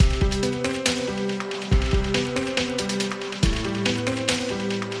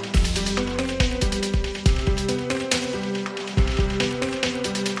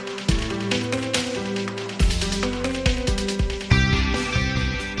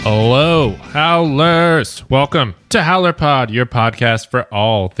Hello, Howlers! Welcome to Howler Pod, your podcast for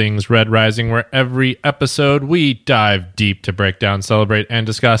all things Red Rising, where every episode we dive deep to break down, celebrate, and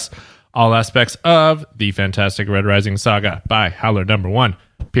discuss all aspects of the fantastic Red Rising saga by Howler number 1,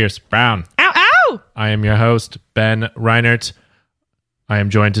 Pierce Brown. Ow, ow! I am your host, Ben Reinert. I am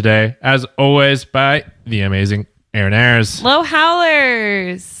joined today, as always, by the amazing Aaron Ayers. Hello,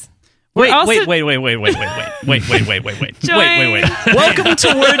 Howlers! Wait. Join. Welcome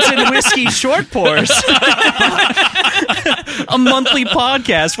to Words and Whiskey Short Pours, a monthly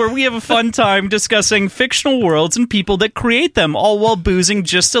podcast where we have a fun time discussing fictional worlds and people that create them, all while boozing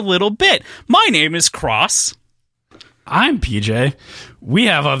just a little bit. My name is Cross. I'm PJ. We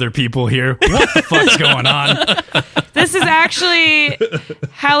have other people here. What the fuck's going on? This is actually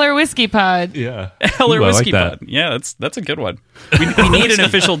Howler Whiskey Pod. Yeah. Howler Whiskey that. Pod. Yeah, that's a good one. We need an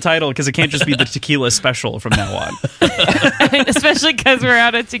official title because it can't just be the tequila special from now on. Especially because we're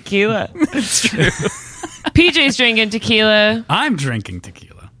out of tequila. It's true. PJ's drinking tequila. I'm drinking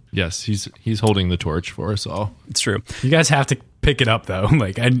tequila. Yes, he's holding the torch for us all. It's true. You guys have to pick it up, though.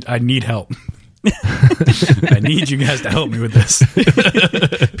 Like, I need help. I need you guys to help me with this.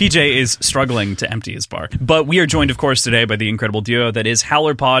 PJ is struggling to empty his bar. But we are joined, of course, today by the incredible duo that is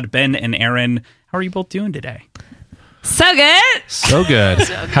Howler Pod, Ben and Aaron. How are you both doing today? So good. So good.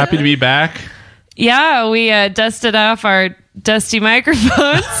 Happy to be back. Yeah, we dusted off our dusty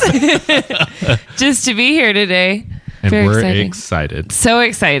microphones just to be here today. And Very we're exciting. excited. So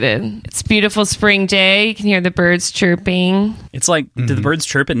excited. It's a beautiful spring day. You can hear the birds chirping. It's like, do the birds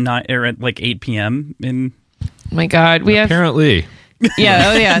chirp at night or at like 8 p.m. in... Oh my God. We have... Apparently. Yeah,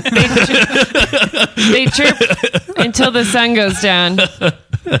 oh yeah. They chirp until the sun goes down.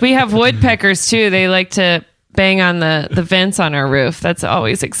 We have woodpeckers too. They like to bang on the vents on our roof. That's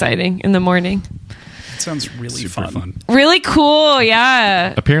always exciting in the morning. It sounds really Super fun. Really cool,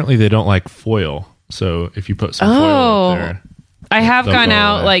 yeah. Apparently they don't like foil. So if you put some foil up there... I have They'll gone go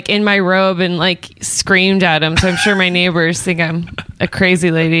out away. like in my robe and like screamed at them. So I'm sure my neighbors think I'm a crazy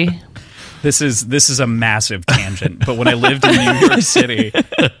lady. This is a massive tangent, but when I lived in New York City,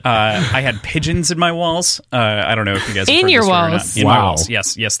 I had pigeons in my walls. I don't know if you guys have In heard your this story or walls? not. In my Wow. walls.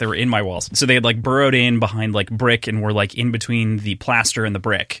 Yes, they were in my walls. So they had like burrowed in behind like brick and were like in between the plaster and the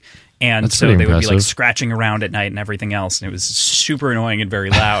brick. And That's so pretty they would be like impressive. scratching around at night and everything else, and it was super annoying and very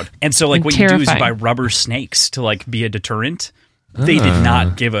loud. And so like what you do is you Terrifying. buy rubber snakes to like be a deterrent. They did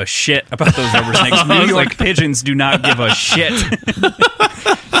not give a shit about those rubber snakes. New York pigeons do not give a shit.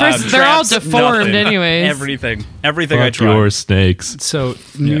 First, they're all Traps, deformed nothing. anywaing. Everything I Fuck tried. your snakes. So,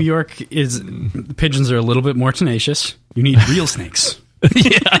 New York the pigeons are a little bit more tenacious. You need real snakes.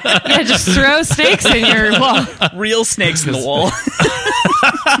 Yeah, just throw snakes in your wall. Real snakes in the wall.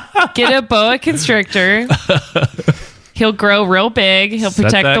 Get a boa constrictor. He'll grow real big. He'll Set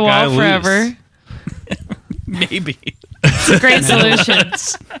protect that the guy wall loose. forever. Maybe. It's a great solution.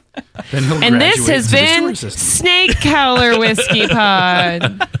 Then he'll And this graduate has into the been sewer system. Snake Howler Whiskey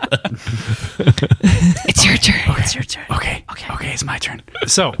Pod. It's your turn. It's your turn. Okay, it's my turn.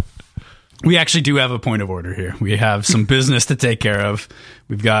 So, we actually do have a point of order here. We have some business to take care of.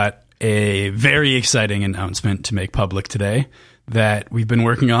 We've got a very exciting announcement to make public today that we've been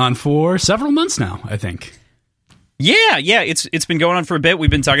working on for several months now, I think. Yeah, it's been going on for a bit. We've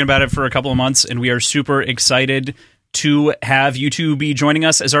been talking about it for a couple of months, and we are super excited to have you two be joining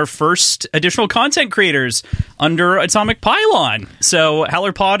us as our first additional content creators under Atomic Pylon. So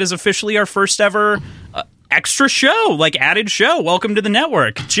Howler Pod is officially our first ever extra show, like added show. Welcome to the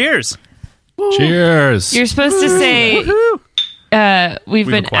network. Cheers. Cheers. You're supposed to say we've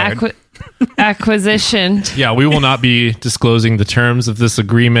been acquired. acquisitioned. Yeah, we will not be disclosing the terms of this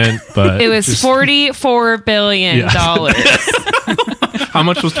agreement, but It was $44 billion. how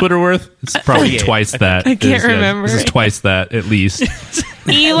much was Twitter worth? It's probably 48, twice that. I can't remember. This is twice that, at least.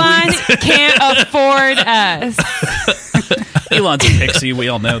 Elon can't afford us. Elon's a pixie. We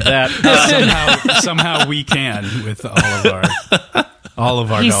all know that. Somehow we can with all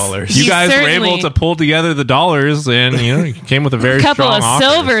of our He's- dollars. You He guys were certainly- able to pull together the dollars, and you came with a very Couple strong of offer,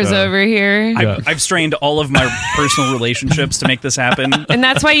 silvers so- over here. I've strained all of my personal relationships to make this happen. And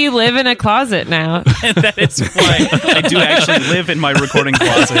that's why you live in a closet now. And that is why I do actually live in my recording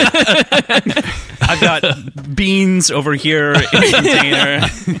closet. I've got beans over here in a container.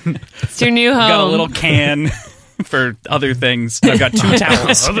 It's your new home. I've got a little can for other things. I've got two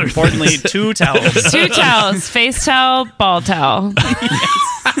towels. Importantly, two towels. 2 towels. Face towel, ball towel.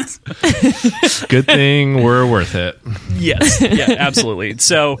 Good thing we're worth it. Yes. Yeah, absolutely.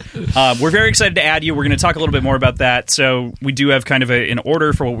 So we're very excited to add you. We're going to talk a little bit more about that. So we do have kind of an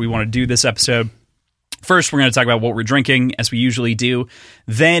order for what we want to do this episode. First, we're going to talk about what we're drinking, as we usually do.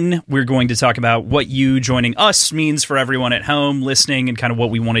 Then we're going to talk about what you joining us means for everyone at home listening and kind of what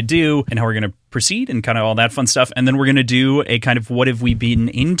we want to do and how we're going to proceed and kind of all that fun stuff. And then we're going to do a kind of what have we been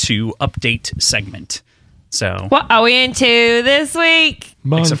into update segment. So What are we into this week?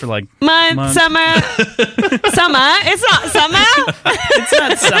 except for like Month. Summer. Summer? It's not summer. it's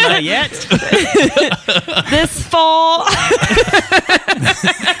not summer yet. This fall.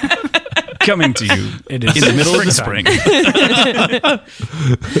 Coming to you It is in the middle of the spring.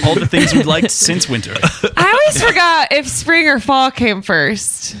 All the things we'd liked since winter. I always forgot if spring or fall came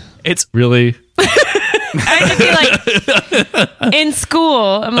first. It's Really? I had to be like, in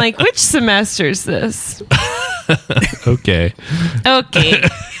school, I'm like, which semester is this? Okay. Okay.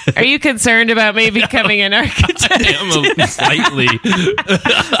 Are you concerned about me becoming an architect? I'm slightly.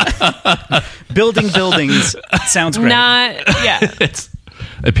 building buildings. Sounds great. Not, yeah, It's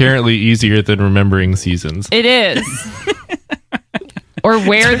apparently easier than remembering seasons. it is. Or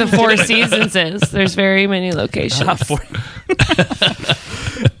where the Four Seasons is. There's very many locations.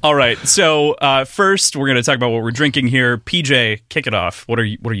 All right. So first, we're going to talk about what we're drinking here. PJ, kick it off. What are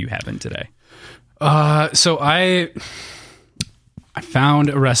you having today? So I found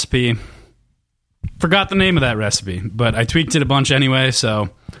a recipe. Forgot the name of that recipe, but I tweaked it a bunch anyway, so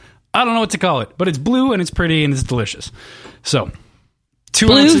I don't know what to call it. But it's blue and it's pretty and it's delicious. So 2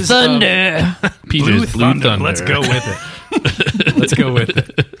 Blue ounces Thunder. PJ's Blue Thunder. Let's go with it. Let's go with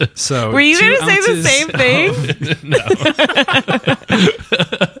it. So Were you 2 going to say the ounces same thing?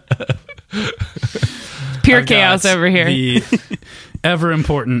 Pure I've chaos got over here. The ever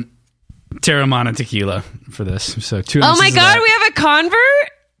important Terramana tequila for this. So 2 Oh ounces. my of God, that. we have a convert?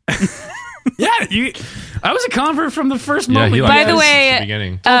 I was a convert from the first Yeah, moment. he you By the guys way, the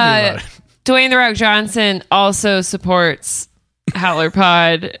beginning. told me about it. Dwayne The Rock Johnson also supports Howler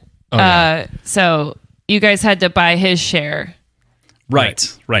Pod. yeah. So you guys had to buy his share Right.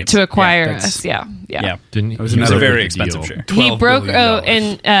 to acquire that's- us. Yeah. Yeah. Didn't was It was a another very big expensive deal. share. He $12 broke,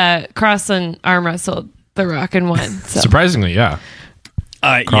 billion. and Crossland arm wrestled The Rock and won. So. Surprisingly, yeah.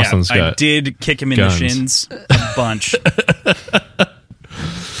 Yeah, Crossland's I got did kick him in guns. the shins a bunch.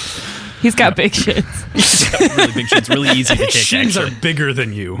 He's got big shins. He's got really big shins. Really easy to kick, Shins actually. are bigger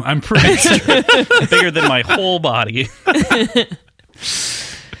than you. I'm pretty sure. Bigger than my whole body.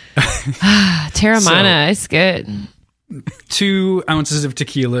 Terramana, it's good. 2 ounces of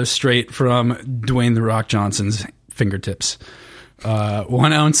tequila straight from Dwayne The Rock Johnson's fingertips.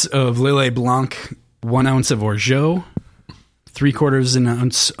 1 ounce of Lillet Blanc, 1 ounce of Orgeat, 3/4 an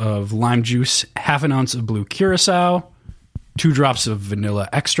ounce of lime juice, half an ounce of blue curacao, 2 drops of vanilla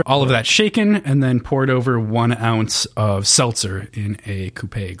extra. All of that shaken and then poured over 1 ounce of seltzer in a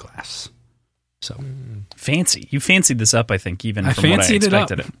coupe glass. So Fancy. You fancied this up, I think, even I from what I fancied it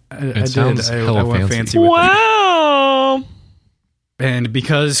up. expected I sounds did. hella I went fancy. fancy with it. Wow. And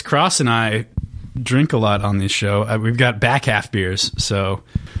because Cross and I drink a lot on this show, we've got back half beers. So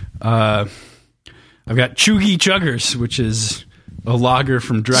I've got Chuggy Chuggers, which is a lager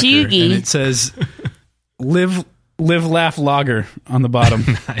from Drecker. Chuggy. And it says live, laugh, lager on the bottom.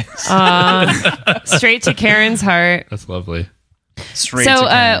 Straight to Karen's heart. That's lovely. Straight So, to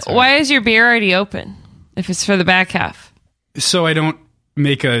Karen's heart. why is your beer already open? If it's for the back half. So I don't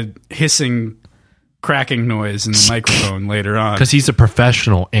make a hissing, cracking noise in the microphone later on. Because he's a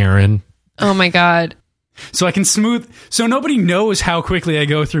professional, Aaron. Oh my God. So I can smooth, so nobody knows how quickly I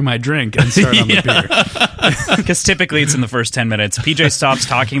go through my drink and start on the beer. Because typically it's in the first 10 minutes. PJ stops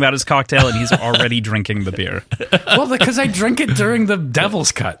talking about his cocktail and he's already drinking the beer. Well, because I drink it during the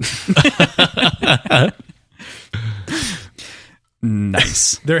Devil's Cut.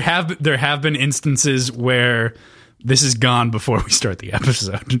 Nice. There have been instances where this is gone before we start the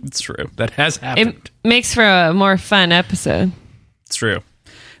episode. It's true. That has happened. It makes for a more fun episode. It's true.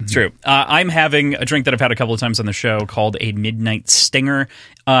 It's true. I'm having a drink that I've had a couple of times on the show called a Midnight Stinger.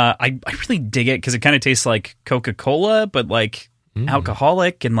 I really dig it because it kind of tastes like Coca-Cola, but like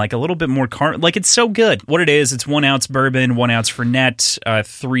alcoholic and like a little bit more like it's so good. What it is, it's 1 ounce bourbon, 1 ounce Fernet,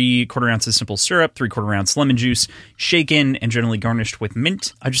 3/4 ounces simple syrup, 3/4 ounce lemon juice, shaken and generally garnished with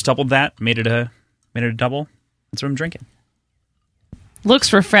mint. I just doubled that, made it a double. That's what I'm drinking.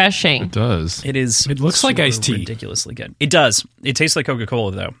 Looks refreshing. It does. It is. It looks like so iced tea. Ridiculously good. It does. It tastes like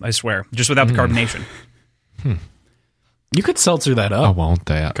Coca-Cola though. I swear, just without the carbonation. You could seltzer that I up. won't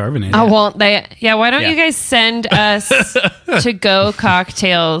that. Carbonate. I won't they? Yeah, why don't Yeah. you guys send us to go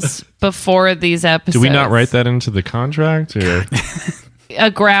cocktails before these episodes? Do we not write that into the contract? Or A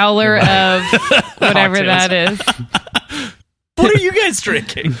growler of whatever Cocktails. that is. What are you guys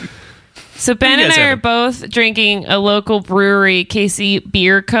drinking? So Ben you and guys I are having? both drinking a local brewery, Casey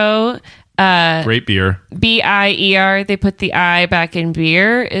Beer Co. Great beer. Bier. They put the I back in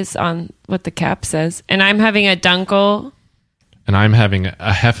beer is on what the cap says. And I'm having a Dunkel. And I'm having a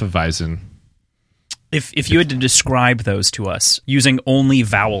Hefeweizen. If you had to describe those to us using only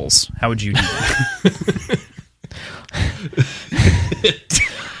vowels, how would you do that?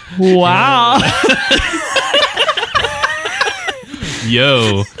 Wow.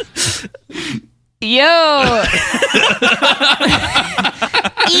 Yo. Yo.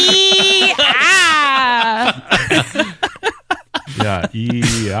 E-ah. Yeah.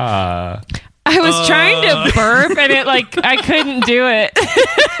 Yeah. I was trying to burp and I couldn't do it.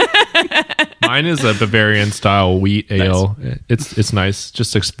 Mine is a Bavarian style wheat ale. It's nice.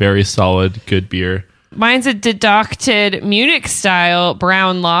 Just a very solid, good beer. Mine's a dedocted Munich style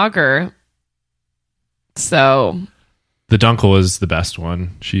brown lager. So the Dunkel is the best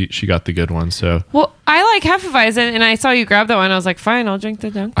one. She got the good one. So well, I like Hefeweizen, and I saw you grab that one. I was like, fine, I'll drink the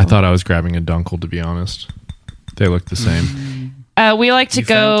Dunkel. I thought I was grabbing a Dunkel, to be honest. They look the same. We like to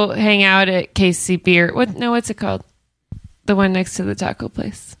go hang out at KC Beer. What's it called? The one next to the taco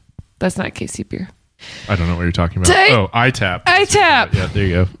place. That's not KC Beer. I don't know what you're talking about. Oh, iTap. iTap. Yeah, there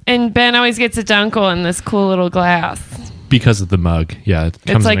you go. And Ben always gets a Dunkel in this cool little glass. Because of the mug. Yeah.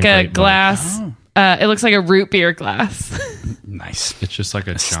 It's like a glass. It looks like a root beer glass. Nice. It's just like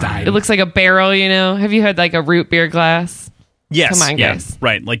a Stein. It looks like a barrel, you know. Have you had like a root beer glass? Yes. Come on, yeah, guys.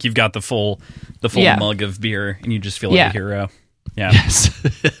 right. Like you've got the full mug of beer, and you just feel like a hero. Yeah. Yes.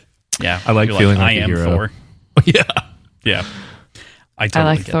 Yeah. I like You're feeling like I a am hero. Thor. Yeah. Yeah. I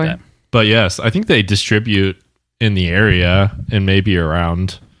totally like get Thor. that. But yes, I think they distribute in the area and maybe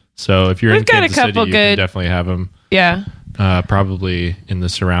around. So if you're We've in got a Kansas City, couple you can good- definitely have them. Yeah. Probably in the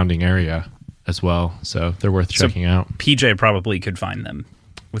surrounding area as well. So they're worth checking out. PJ probably could find them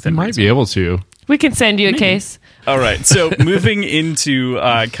within Might reason. be able to. We can send you a case. All right. So moving into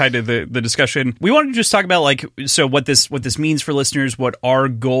kind of the discussion, we wanted to just talk about what this means for listeners, what our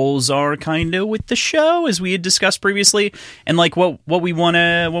goals are kind of with the show, as we had discussed previously, and like what we want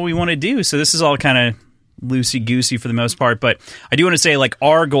to do. So this is all kind of loosey goosey for the most part, but I do want to say like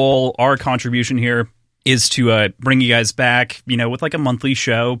our goal, our contribution here is to bring you guys back, with like a monthly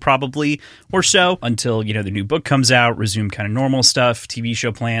show probably or so until, the new book comes out, resume kind of normal stuff, TV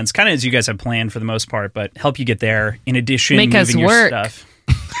show plans, kind of as you guys have planned for the most part, but help you get there. In addition, Make us moving your work. stuff.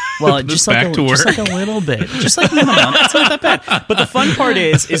 Well, just like back to just work. like a little bit, just like minimum. It's not that bad. But the fun part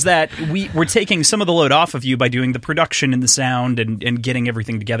is that we're taking some of the load off of you by doing the production and the sound and getting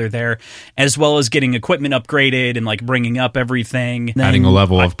everything together there, as well as getting equipment upgraded and like bringing up everything, Adding a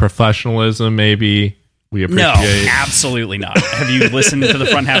level of professionalism, maybe. We appreciate. No, absolutely not. Have you listened to the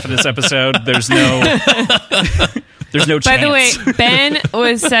front half of this episode? There's no chance. By the way, Ben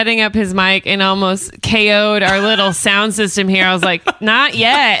was setting up his mic and almost KO'd our little sound system here. I was like, not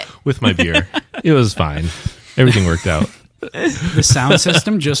yet. With my beer. It was fine. Everything worked out. The sound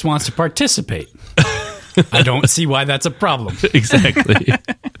system just wants to participate. I don't see why that's a problem. Exactly.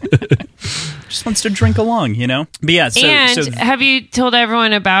 just wants to drink along, But yeah, so have you told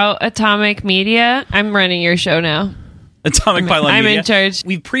everyone about Atomic Media? I'm running your show now. Atomic Pylon I'm Media. in charge.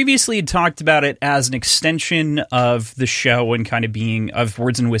 We've previously talked about it as an extension of the show and kind of being of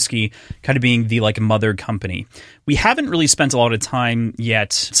Words and Whiskey, kind of being the like mother company. We haven't really spent a lot of time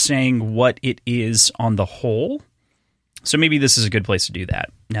yet saying what it is on the whole. So maybe this is a good place to do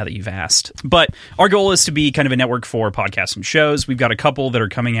that now that you've asked. But our goal is to be kind of a network for podcasts and shows. We've got a couple that are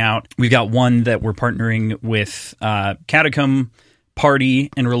coming out. We've got one that we're partnering with Catacomb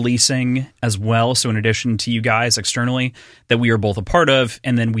Party and releasing as well. So in addition to you guys externally that we are both a part of.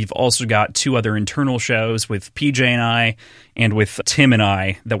 And then we've also got two other internal shows with PJ and I and with Tim and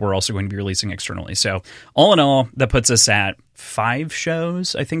I that we're also going to be releasing externally. So all in all, that puts us at 5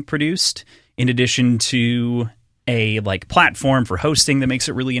 shows, I think, produced, in addition to a like platform for hosting that makes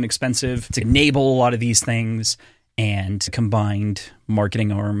it really inexpensive to enable a lot of these things, and combined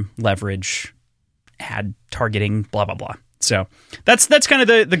marketing arm, leverage, ad targeting, blah blah blah. So that's kind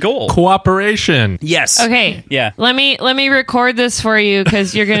of the goal. Cooperation. Yes. Okay. Yeah. Let me record this for you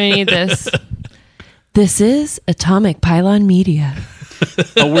because you're going to need this. This is Atomic Pylon Media.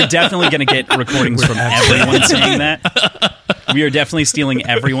 Oh, we're definitely going to get recordings from everyone saying that. We are definitely stealing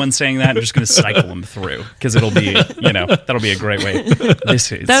everyone saying that and just going to cycle them through because it'll be, that'll be a great way.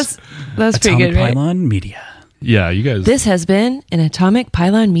 This is That's pretty Atomic good, right? Pylon Media. Yeah, you guys. This has been an Atomic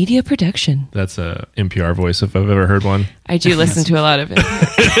Pylon Media production. That's a NPR voice if I've ever heard one. I do listen to a lot of it.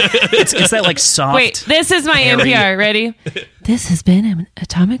 It's that like soft. Wait, this is my airy- NPR. Ready? This has been an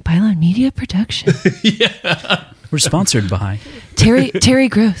Atomic Pylon Media production. We're sponsored by Terry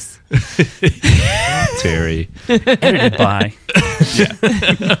Gross. Terry. Edited by. Yeah.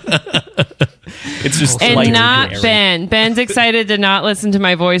 It's just And slightly not generic. Ben. Ben's excited to not listen to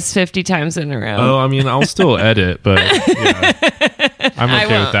my voice 50 times in a row. Oh, I mean, I'll still edit, but yeah. I'm I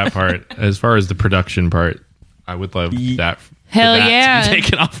okay with won't. that part. As far as the production part, I would love that. Hell for that yeah. to be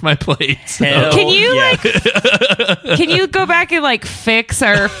taken off my plate. So. Hell Can you yeah. can you go back and like fix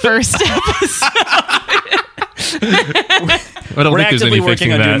our first episode? I don't We're think there's actively any working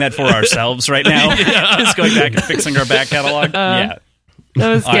fixing on that. doing that for ourselves right now. Just going back and fixing our back catalog. Yeah. That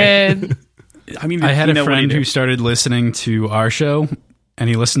was good. I mean, I had you a know, what do you friend do? who started listening to our show, and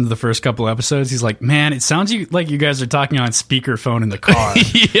he listened to the first couple episodes. He's like, "Man, it sounds like you guys are talking on speakerphone in the car."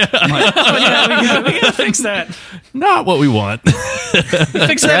 Yeah, I'm like, "Oh yeah, we gotta fix that." not what we want.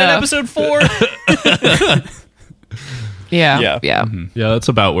 Fix that in episode 4. Yeah. Yeah. Yeah. Yeah, that's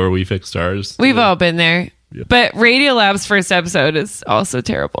about where we fixed ours. We've all been there. But Radiolab's first episode is also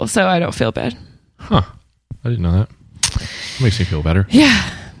terrible, so I don't feel bad. Huh. I didn't know that. Makes me feel better. Yeah.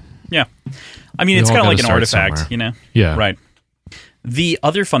 Yeah. I mean, We it's all kind of like gotta an start artifact, somewhere. you know? Yeah. Right. The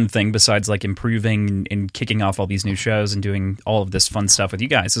other fun thing, besides like improving and kicking off all these new shows and doing all of this fun stuff with you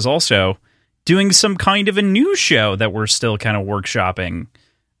guys, is also doing some kind of a new show that we're still kind of workshopping,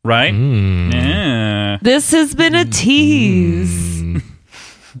 right? Yeah. This has been a tease.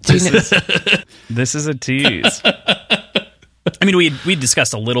 Do you know- This is a tease. I mean, we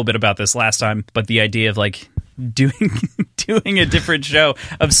discussed a little bit about this last time, but the idea of like doing a different show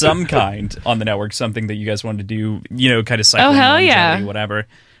of some kind on the network, something that you guys wanted to do, you know, kind of cycling, hell longevity, yeah. whatever.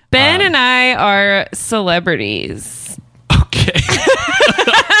 Ben and I are celebrities. Okay.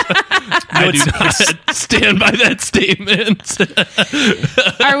 I do not stand by that statement.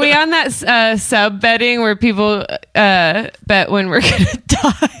 Are we on that sub betting where people bet when we're going to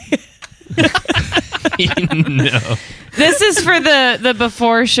die? No. This is for the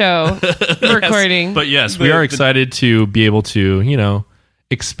before show recording. But yes, we are excited to be able to, you know,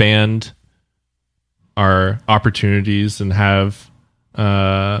 expand our opportunities and have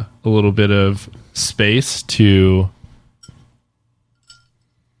a little bit of space to,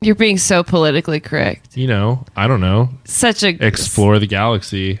 You're being so politically correct. you know, I don't know, Such a explore the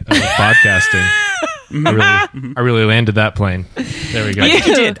galaxy of podcasting. I really landed that plane. There we go. You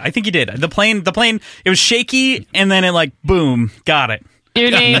did. I think you did. The plane, it was shaky, and then it like, boom, got it.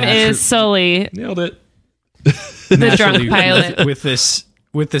 Your name is Sully, Nailed it. the drunk pilot.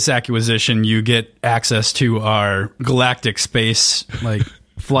 With this acquisition, you get access to our galactic space like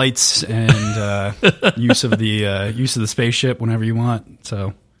flights and use of the spaceship whenever you want.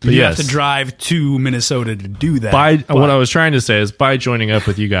 So you yes. have to drive to Minnesota to do that. What I was trying to say is by joining up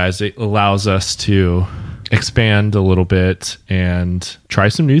with you guys, it allows us to expand a little bit and try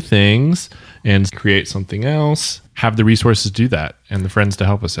some new things and create something else, have the resources to do that and the friends to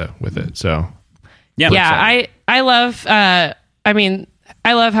help us out with it. So Yeah, I love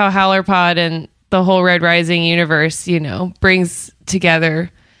I love how Howler Pod and the whole Red Rising universe, you know, brings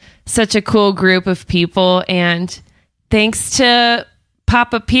together such a cool group of people. And thanks to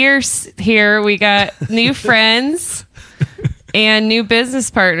Papa Pierce here, we got new friends and new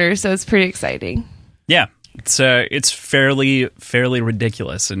business partners. So it's pretty exciting. Yeah, it's fairly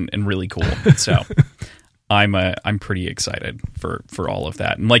ridiculous and really cool. So I'm pretty excited for all of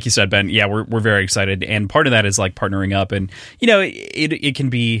that. And like you said, Ben, yeah, we're very excited. And part of that is like partnering up, and you know, it can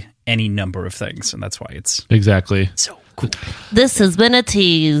be any number of things, and that's why it's exactly. so cool. This has been a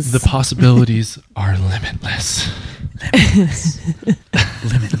tease. The possibilities are limitless.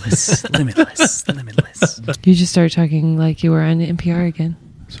 Limitless. You just started talking like you were on NPR again.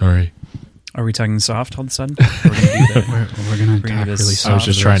 Sorry. Are we talking soft all of a sudden? We're gonna do that. we're gonna Bring talk this- really I soft. was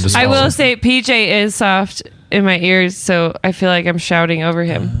just trying to I Oh. will say PJ is soft in my ears, so I feel like I'm shouting over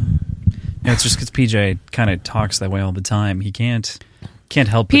him. Yeah, it's just because PJ kind of talks that way all the time. He can't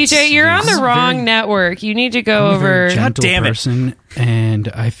help. but PJ, you're on the sneeze. wrong network. You need to go I'm a very over. gentle God damn it. person, and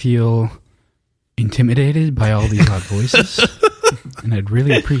I feel intimidated by all these loud voices. And I'd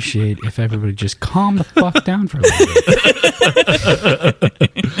really appreciate if everybody just calm the fuck down for a little bit.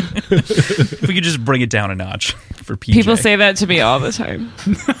 If we could just bring it down a notch for PJ. People say that to me all the time.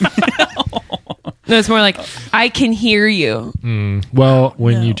 No, it's more like, I can hear you. Well,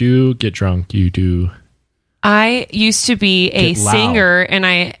 when you do get drunk, you do. I used to be a Get loud. singer, and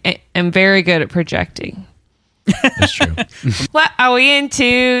I am very good at projecting. That's true. What are we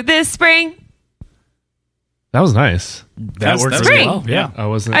into this spring? That was nice. That works that's really great. well. Yeah. I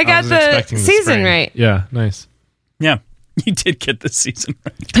wasn't. I got wasn't the expecting season spring. right. Yeah, nice. Yeah, you did get the season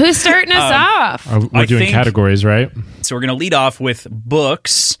right. Who's starting us off? We're I doing think- categories, right? So we're going to lead off with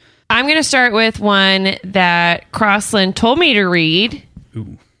books. I'm going to start with one that Crossland told me to read.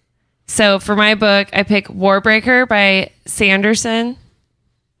 Ooh. So for my book, I pick Warbreaker by Sanderson.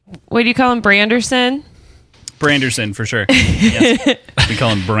 What do you call him? Branderson? Branderson, for sure. Yes. We call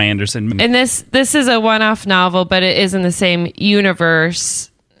him Branderson. And this is a one-off novel, but it is in the same universe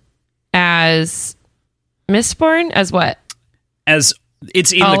as Mistborn. As what? As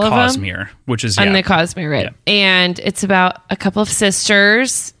it's in All the of them? Cosmere, which is On the Cosmere, right? Yeah. And it's about a couple of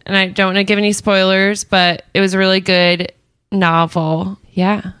sisters, and I don't want to give any spoilers, but it was a really good novel.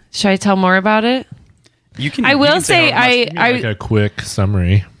 Yeah. Should I tell more about it? You can. I you will can say however much- Like a quick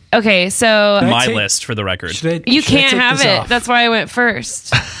summary. Okay, so my take- list for the record. you should I can't take have this it. off? That's why I went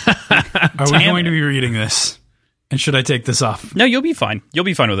first. Are we Damn going it. to be reading this? And should I take this off? No, you'll be fine. You'll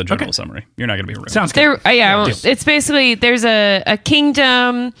be fine with a general summary. You're not going to be ruined. Sounds good. There, it's basically there's a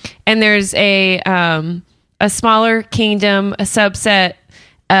kingdom and there's a smaller kingdom, a subset,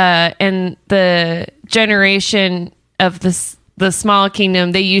 and the generation of the small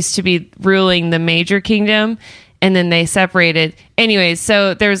kingdom. They used to be ruling the major kingdom, and then they separated. Anyways,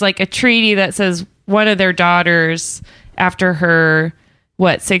 so there's like a treaty that says one of their daughters, after her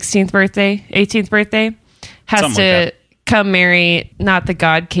 16th birthday, 18th birthday, has Something to like that. come marry not the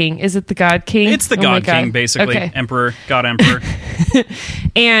God King. Is it the God King? It's the Oh my God King, basically. Okay. Emperor, God Emperor.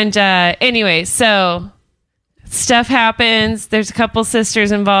 And anyway, so stuff happens. There's a couple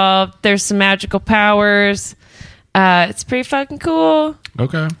sisters involved. There's some magical powers. It's pretty fucking cool.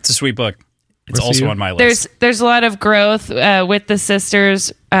 Okay. It's a sweet book. It's Let's see also you. on my list. There's a lot of growth with the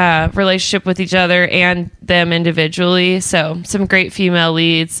sisters' relationship with each other and them individually. So some great female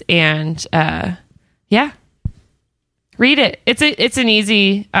leads, and yeah, read it. It's an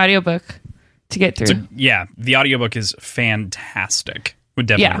easy audiobook to get through. Yeah, the audiobook is fantastic. Would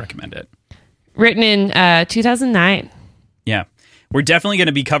definitely Yeah. recommend it. Written in 2009. Yeah. We're definitely going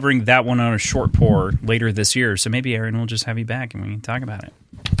to be covering that one on a short pour later this year. So maybe, Aaron, we'll just have you back and we can talk about it.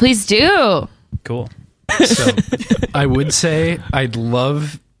 Please do. Cool. So I would say I'd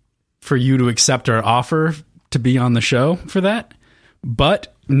love for you to accept our offer to be on the show for that.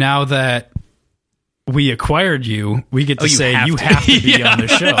 But now that we acquired you, we get to say you have to be on the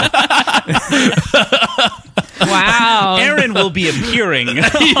show. Wow. Aaron will be appearing.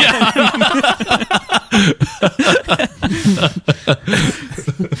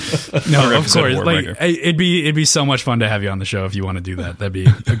 No, Or of episode course. of Like Warbreaker. it'd be so much fun to have you on the show if you want to do that. That'd be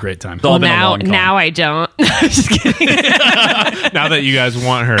a great time. It's all been a now, long con. now I don't. I'm just kidding. Now that you guys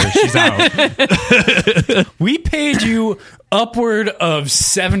want her, she's out. We paid you upward of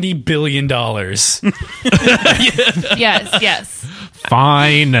 $70 billion. Yes.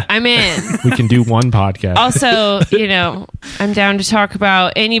 Fine. I'm in. We can do one podcast. Also, I'm down to talk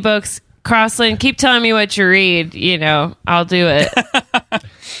about any books. Crossland, keep telling me what you read. I'll do it.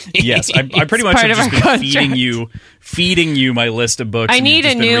 Yes, I pretty much part have of just our been contract. feeding you my list of books. I and you've need a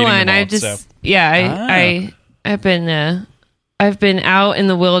just been new reading one. them all, I just, so. I've been out in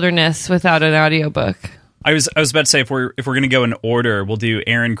the wilderness without an audiobook. I was about to say if we're going to go in order, we'll do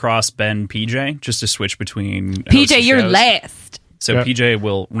Aaron, Cross, Ben, PJ, just to switch between hosts PJ, of you're shows. last. So Yep. PJ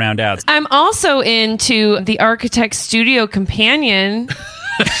will round out. I'm also into the Architect Studio Companion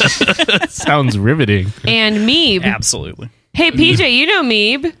Sounds riveting. and Meeb. Absolutely. Hey, PJ, you know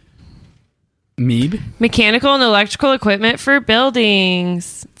Meeb? Meeb? Mechanical and electrical equipment for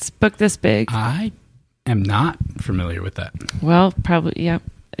buildings. It's a book this big. I am not familiar with that. Well, probably, yeah.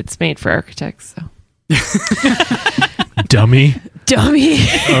 It's made for architects, so. Dummy. Dummy.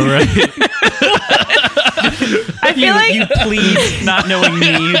 All right. I feel like You please, not knowing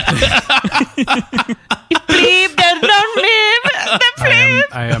me. Meeb does not Meeb. The plebe.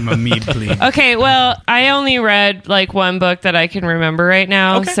 I am a Meeb plebe. Okay, well, I only read like one book that I can remember right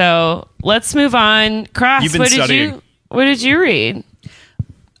now, Okay. so let's move on. Cross, You've been studying. What did you read?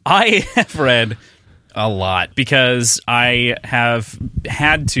 I have read a lot because I have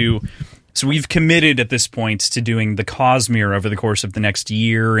had to. So we've committed at this point to doing the Cosmere over the course of the next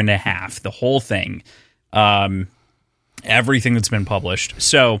year and a half, the whole thing, everything that's been published.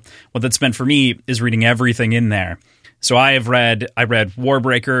 So what that's meant for me is reading everything in there. So I read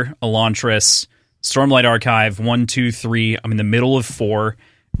Warbreaker, Elantris, Stormlight Archive, 1, 2, 3. I'm in the middle of 4.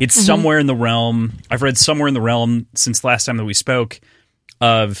 It's somewhere in the realm. I've read somewhere in the realm since last time that we spoke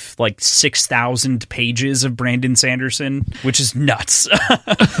of like 6,000 pages of Brandon Sanderson, which is nuts.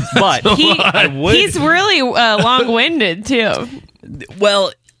 But I would. He's really long-winded too.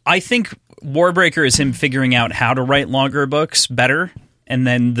 Well, I think Warbreaker is him figuring out how to write longer books better, and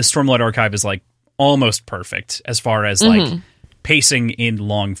then the Stormlight Archive is like almost perfect as far as like pacing in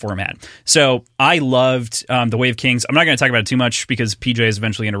long format. So I loved The Way of Kings. I'm not going to talk about it too much because PJ is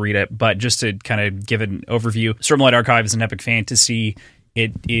eventually going to read it, but just to kind of give an overview, Stormlight Archive is an epic fantasy.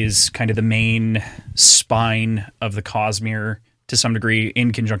 It is kind of the main spine of the Cosmere to some degree,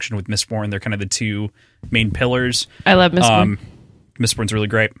 in conjunction with Mistborn. They're kind of the two main pillars. I love Mistborn. Mistborn's really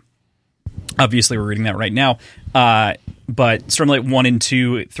great. Obviously, we're reading that right now. But Stormlight 1 and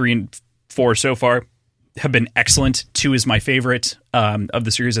 2, 3 and 4 so far have been excellent. 2 is my favorite of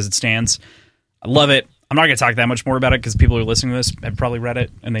the series as it stands. I love it. I'm not going to talk that much more about it because people who are listening to this have probably read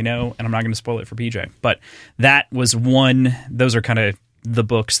it and they know, and I'm not going to spoil it for PJ. But that was one. Those are kind of the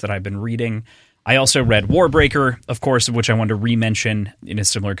books that I've been reading. I also read Warbreaker, of course, of which I wanted to re-mention in a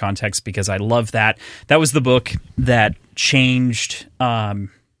similar context because I love that. That was the book that changed my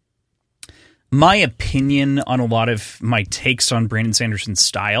opinion on a lot of my takes on Brandon Sanderson's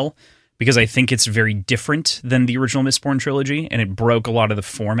style, because I think it's very different than the original Mistborn trilogy, and it broke a lot of the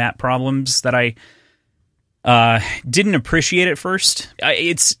format problems that I didn't appreciate at first.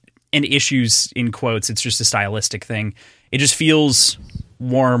 It's an issues in quotes. It's just a stylistic thing. It just feels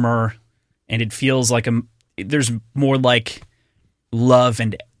warmer, and it feels like there's more like love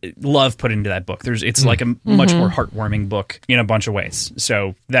put into that book. It's like a much more heartwarming book in a bunch of ways.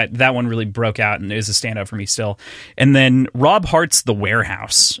 So that one really broke out and is a standout for me still. And then Rob Hart's The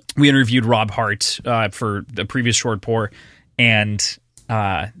Warehouse. We interviewed Rob Hart for the previous Short Pour, and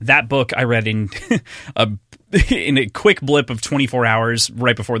that book I read in in a quick blip of 24 hours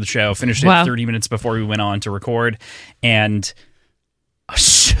right before the show. Finished it 30 minutes before we went on to record, and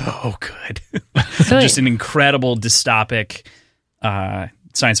so good. Just an incredible dystopic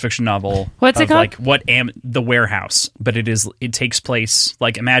science fiction novel. What's it called? Like The Warehouse, but it takes place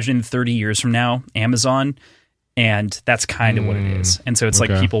like imagine 30 years from now, Amazon, and that's kind of what it is. And so it's like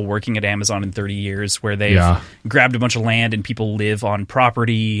people working at Amazon in 30 years where they've grabbed a bunch of land and people live on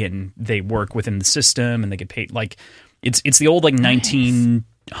property and they work within the system and they get paid. Like it's the old like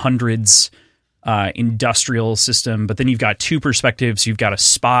 1900s industrial system, but then you've got two perspectives. You've got a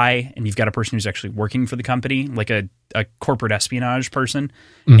spy and you've got a person who's actually working for the company, like a corporate espionage person.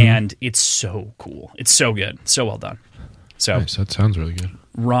 And it's so cool. It's so good. So well done. So nice. That sounds really good.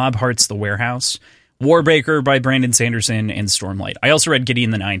 Rob Hart's The Warehouse, Warbreaker by Brandon Sanderson, and Stormlight. I also read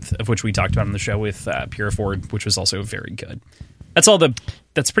Gideon the Ninth, of which we talked about on the show with Pierre Ford, which was also very good.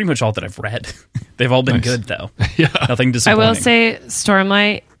 That's pretty much all that I've read. They've all been good though. Nothing disappointing. I will say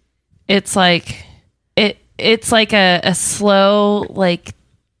Stormlight, it's like it's like a slow like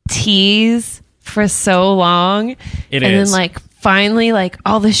tease for so long. And then like finally like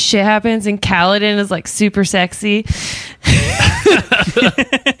all this shit happens and Kaladin is like super sexy.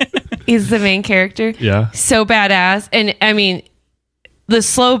 He's the main character. Yeah. So badass. And I mean, the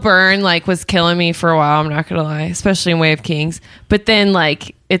slow burn like was killing me for a while, I'm not gonna lie, especially in Way of Kings. But then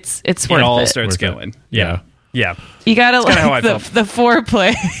like it's worth it. It all starts going. Yeah. You gotta like the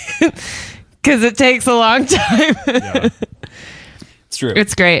foreplay because it takes a long time. It's true.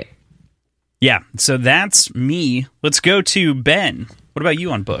 It's great. Yeah. So that's me. Let's go to Ben. What about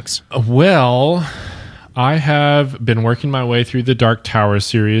you on books? Well, I have been working my way through the Dark Tower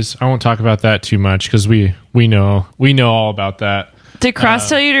series. I won't talk about that too much because we know all about that. Did Cross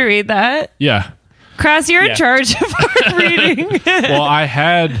tell you to read that? Yeah. Cross, you're in charge of our reading. Well, I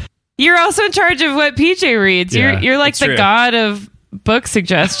had... You're also in charge of what PJ reads. Yeah, you're like the god of book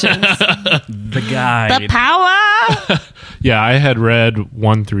suggestions. The guide. The power! Yeah, I had read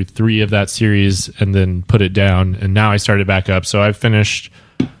 1 through 3 of that series and then put it down, and now I started back up. So I've finished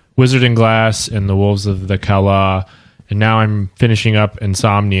Wizard and Glass and The Wolves of the Kala, and now I'm finishing up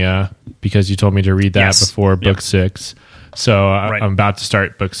Insomnia because you told me to read that before book 6. So I'm about to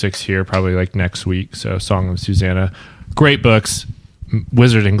start book 6 here, probably like next week. So Song of Susanna. Great books.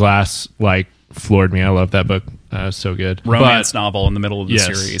 Wizard and Glass like floored me. I love that book. So good. Romance novel in the middle of the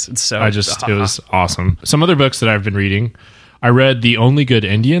series. It's so it was awesome. Some other books that I've been reading. I read The Only Good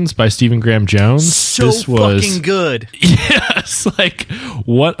Indians by Stephen Graham Jones. This was fucking good. Yes, like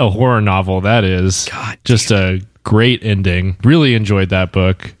what a horror novel that is. God, just a great ending. Really enjoyed that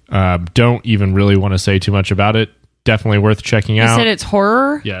book. Don't even really want to say too much about it. Definitely worth checking out. You said it's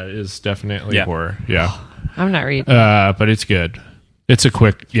horror? Yeah, it is definitely horror. Yeah. I'm not reading. But it's good. It's a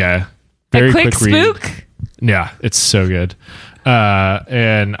quick, very quick spook read. Yeah, it's so good.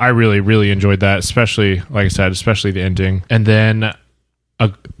 And I really, really enjoyed that, especially, like I said, especially the ending. And then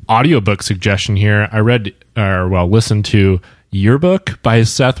a audiobook suggestion here. I listened to Yearbook by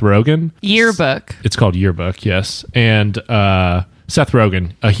Seth Rogen. Yearbook. It's called Yearbook, yes. And Seth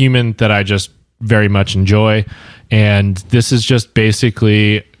Rogen, a human that I just very much enjoy. And this is just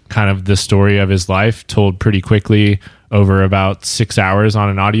basically kind of the story of his life told pretty quickly over about 6 hours on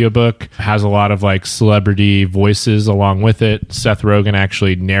an audiobook. Has a lot of like celebrity voices along with it. Seth Rogen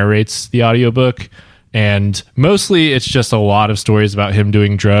actually narrates the audiobook, And mostly it's just a lot of stories about him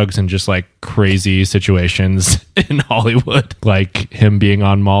doing drugs and just like crazy situations in Hollywood, like him being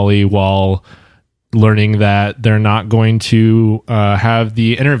on Molly while learning that they're not going to have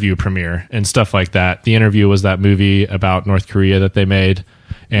the Interview premiere and stuff like that. The Interview was that movie about North Korea that they made,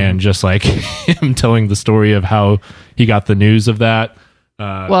 and just like him telling the story of how he got the news of that.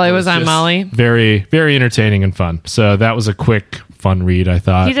 Well, it was on just Molly. Very, very entertaining and fun. So that was a quick, fun read, I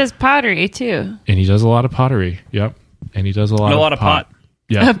thought. He does pottery too. And he does a lot of pottery. Yep. And he does a lot of pot.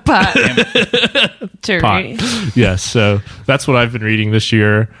 Yeah. Pot. To Pot. read. Yes. So that's what I've been reading this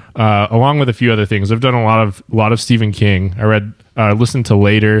year, along with a few other things. I've done a lot of Stephen King. I listened to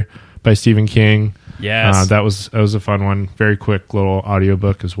Later by Stephen King. Yes. That was a fun one. Very quick little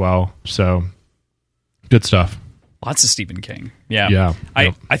audiobook as well. So good stuff. Lots of Stephen King. Yeah. Yeah.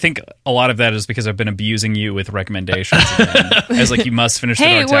 I think a lot of that is because I've been abusing you with recommendations again. As like, you must finish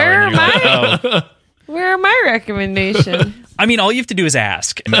Hey, The Dark Tower. where And you're like, oh. Where are my recommendations? I mean, all you have to do is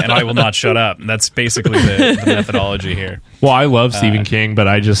ask, and I will not shut up. That's basically the methodology here. Well, I love Stephen King, but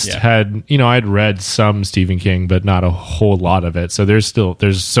I just yeah. I'd read some Stephen King, but not a whole lot of it. So there's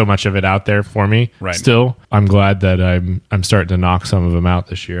so much of it out there for me. Right. Still, I'm glad that I'm starting to knock some of them out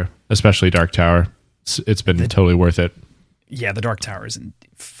this year, especially Dark Tower. It's been totally worth it. Yeah, The Dark Tower is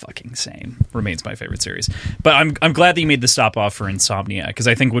fucking insane. Remains my favorite series. But I'm glad that you made the stop off for Insomnia, because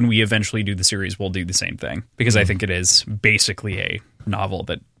I think when we eventually do the series, we'll do the same thing, because I think it is basically a novel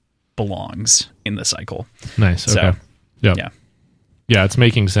that belongs in the cycle. Nice. Okay. So, yeah. Yeah, it's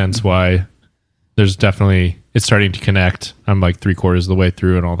making sense why it's starting to connect. I'm like 3/4 of the way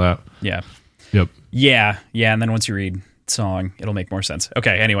through and all that. Yeah. Yep. Yeah. And then once you read song, it'll make more sense.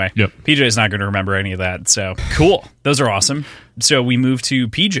 Okay, anyway. Yep. PJ is not going to remember any of that, so cool. Those are awesome. So we move to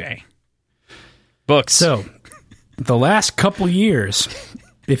PJ. Books. So, the last couple years,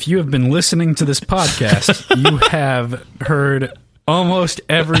 if you have been listening to this podcast, you have heard almost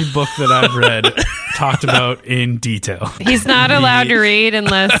every book that I've read talked about in detail. He's not allowed to read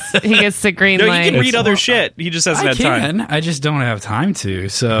unless he gets the green No, light. you can read other shit. He just hasn't I had time. can. I just don't have time to.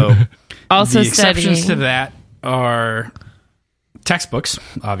 So, Also the exceptions studying. to that are textbooks,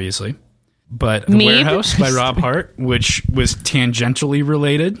 obviously, but The Mead? Warehouse by Rob Hart, which was tangentially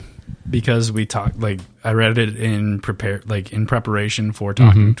related because we talked, like, I read it in preparation for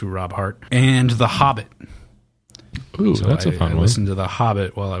talking to Rob Hart, and The Hobbit. Ooh, So that's a fun I one. listened to The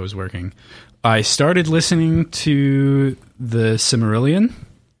Hobbit while I was working. I started listening to The Silmarillion,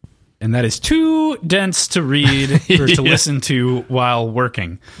 and that is too dense to read or to listen to while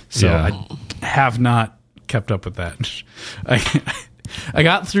working. So Yeah. I have not kept up with that. I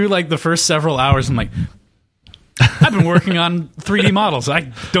got through like the first several hours. I'm like, I've been working on 3D models.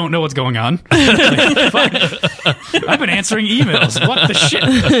 I don't know what's going on. Like, fuck. I've been answering emails. What the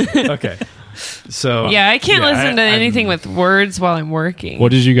shit? Okay. So Yeah, I can't listen to I'm- anything with words while I'm working.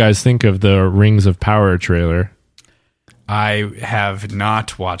 What did you guys think of the Rings of Power trailer? I have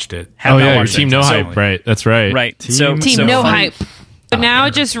not watched it. Have not your watched Team it. No So- Hype, right? That's right. Right. Team Team so No funny. Hype. But now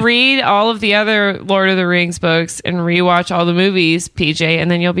just read all of the other Lord of the Rings books and rewatch all the movies, PJ, and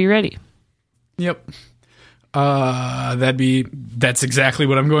then you'll be ready. Yep. That's exactly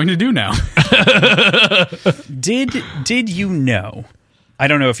what I'm going to do now. Did you know? I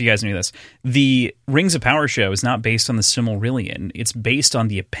don't know if you guys knew this. The Rings of Power show is not based on the Silmarillion. It's based on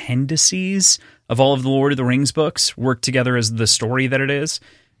the appendices of all of the Lord of the Rings books worked together as the story that it is.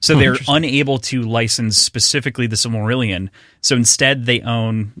 So they're unable to license specifically the Silmarillion. So instead, they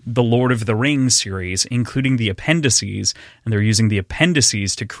own the Lord of the Rings series, including the appendices, and they're using the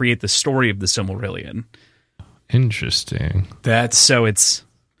appendices to create the story of the Silmarillion. Interesting. So it's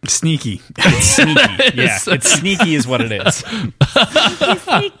Sneaky. sneaky. Yeah, it's sneaky is what it is.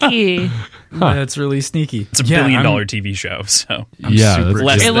 Sneaky. That's really sneaky. It's a $1 billion TV show, so Yeah, super that's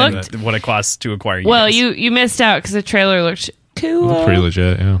less It than looked- what it costs to acquire. Well, guys. you missed out because the trailer looked cool. pretty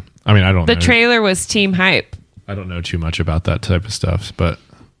legit. Yeah. I mean, I don't The know. trailer was Team Hype. I don't know too much about that type of stuff, but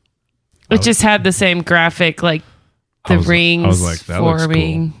It just had the same graphic, like the I was rings like, that looks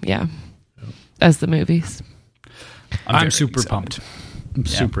forming, yeah, as the movies. I'm I'm very super excited. pumped. I'm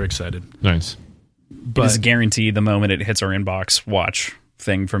super excited. nice. It is guaranteed the moment it hits our inbox, watch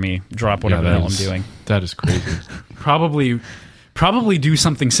thing for me. Drop whatever the hell I'm doing. That is crazy. Probably do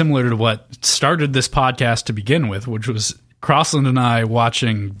something similar to what started this podcast to begin with, which was Crossland and I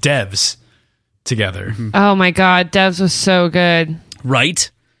watching Devs together. Oh my God, Devs was so good. Right?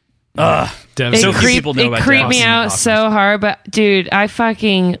 Devs So It, few people know about creeped Devs. me out Awesome. so hard, but dude, I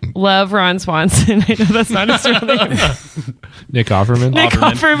fucking love Ron Swanson. I know that's not his real name. Nick Offerman. Nick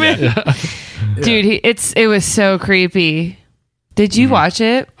Offerman, Offerman. Dude, it was so creepy. Did you watch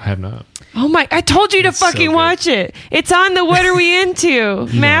it? I have not. Oh my! I told you to It's so fucking good. watch it. It's on the What Are We Into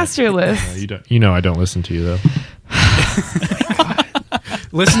master list. You don't. You know I don't listen to you though.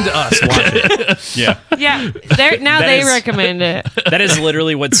 Listen to us. Watch it. Yeah. Yeah, now That they is- recommend it. That is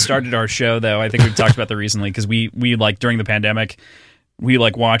literally what started our show, though. I think we've talked about that recently because we like during the pandemic, we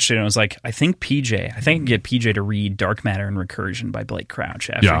like watched it and I was like, I think I can get PJ to read Dark Matter and Recursion by Blake Crouch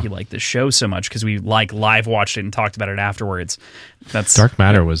after he liked the show so much because we like live watched it and talked about it afterwards. That's Dark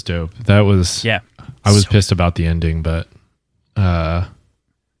Matter was dope. That was. Yeah. I was pissed about the ending, but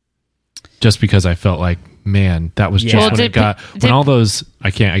just because I felt like, man, that was just Well, when did it got pe- when did- all those.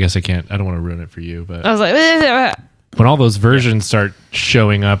 I guess I can't. I don't want to ruin it for you, but I was like, when all those versions start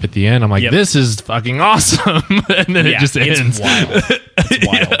showing up at the end, I'm like, Yep. this is fucking awesome. And then it just ends. It's wild. It's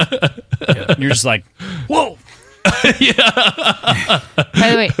wild. Yeah. You're just like, whoa. by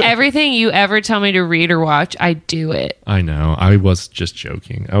the way, everything you ever tell me to read or watch, I do it. I know. I was just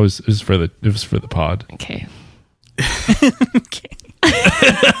joking. It was for the pod. Okay.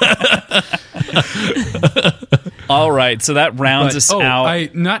 All right, so that rounds us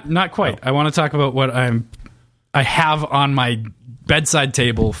out. Not quite. I want to talk about what I have on my bedside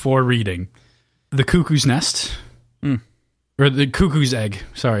table for reading. The Cuckoo's Nest. Or The Cuckoo's Egg,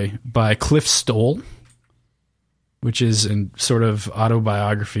 sorry, by Cliff Stoll, which is a sort of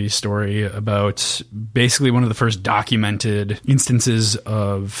autobiography story about basically one of the first documented instances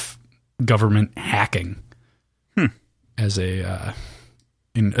of government hacking as an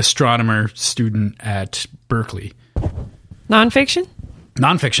astronomer student at Berkeley. Nonfiction?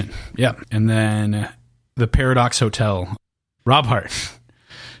 Nonfiction, yeah. And then The Paradox Hotel, Rob Hart.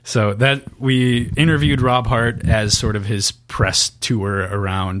 So that we interviewed Rob Hart as sort of his press tour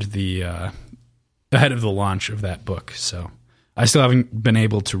around the ahead of the launch of that book. So I still haven't been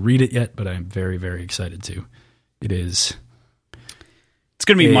able to read it yet, but I'm very, very excited to. It is. It's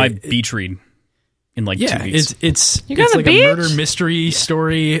going to be my beach read in like 2 weeks. It's You got the like beach? a murder mystery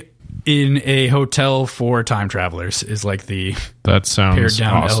story in a hotel for time travelers is like the That sounds pared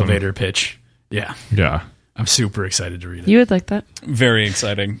down awesome. elevator pitch. Yeah. Yeah. I'm super excited to read it. You would like that. Very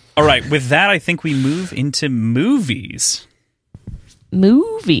exciting. All right, with that, I think we move into movies.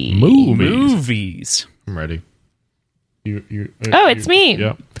 Movies. I'm ready. It's me.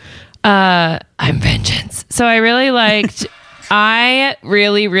 Yeah. I'm Vengeance. So I really liked. I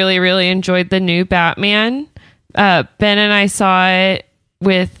really, really, really enjoyed the new Batman. Ben and I saw it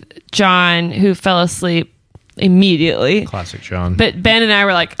with John, who fell asleep immediately. Classic John. But Ben and I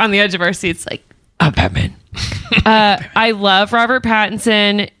were like on the edge of our seats, like, I'm Batman. I love Robert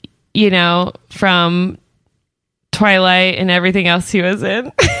Pattinson, from Twilight and everything else he was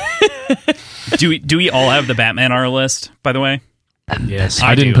in. Do we all have the Batman on our list, by the way? Yes.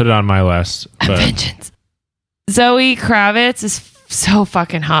 I didn't put it on my list, but Vengeance. Zoe Kravitz is so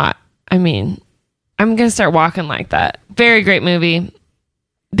fucking hot. I mean, I'm going to start walking like that. Very great movie.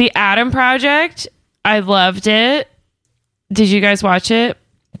 The Adam Project, I loved it. Did you guys watch it?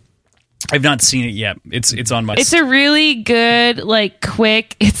 I've not seen it yet. It's on my. It's a really good, like,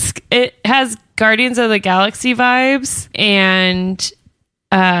 quick. It has Guardians of the Galaxy vibes, and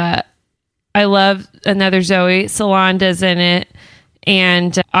I love another Zoe. Solanda's in it,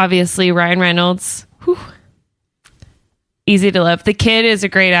 and obviously Ryan Reynolds. Whew. Easy to love. The kid is a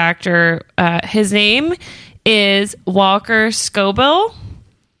great actor. His name is Walker Scobell,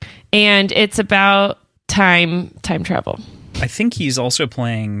 and it's about time travel. I think he's also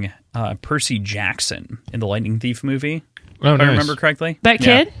playing Percy Jackson in the Lightning Thief movie. oh, If nice. I remember correctly. That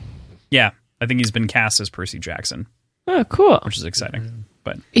kid? Yeah, I think he's been cast as Percy Jackson, Oh, cool. which is exciting.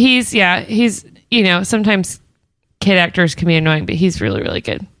 But He's sometimes kid actors can be annoying, but he's really, really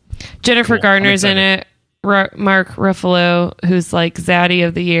good. Jennifer Cool. Garner's I'm in it. Mark Ruffalo, who's like Zaddy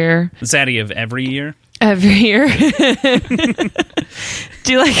of the Year Zaddy of every year. every year.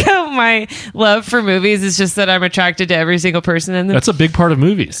 Do you like how my love for movies is just that I'm attracted to every single person in them? That's a big part of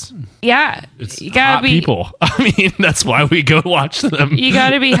movies. Yeah. It's You gotta hot be people. I mean, that's why we go watch them. You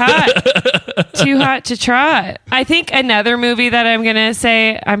gotta be hot. Too hot to try. I think another movie that I'm gonna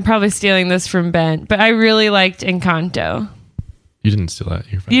say, I'm probably stealing this from Ben, but I really liked Encanto. You didn't steal that.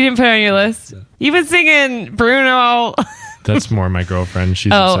 You're fine. You didn't put it on your list? You've been singing Bruno. That's more my girlfriend.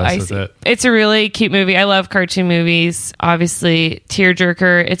 She's Oh, obsessed I with see. it. It's a really cute movie. I love cartoon movies. Obviously,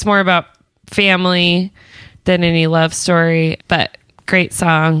 tearjerker. It's more about family than any love story, but great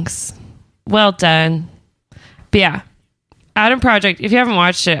songs. Well done. But yeah, Adam Project. If you haven't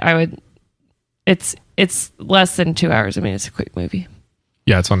watched it, I would. It's less than 2 hours. I mean, it's a quick movie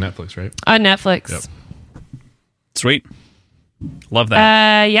Yeah, it's on Netflix, right? on Netflix. Yep. Sweet. Love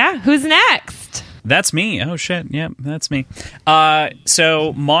that. Yeah. Who's next? That's me. Oh shit. Yeah, that's me.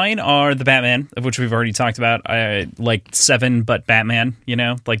 So mine are the Batman, of which we've already talked about. I like Seven, but Batman. You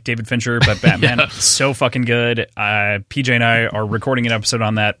know, like David Fincher, but Batman. Yeah. So fucking good. PJ and I are recording an episode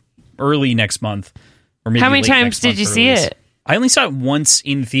on that early next month, or maybe How many late times next did month you for see release. it? I only saw it once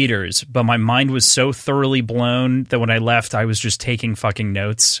in theaters, but my mind was so thoroughly blown that when I left, I was just taking fucking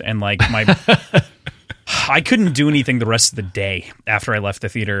notes and like I couldn't do anything the rest of the day after I left the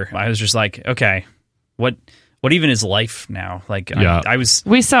theater. I was just like, okay, what even is life now? Like, Yeah.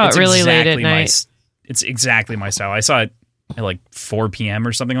 We saw it it's really late at exactly night. it's exactly my style. I saw it at like 4 p.m.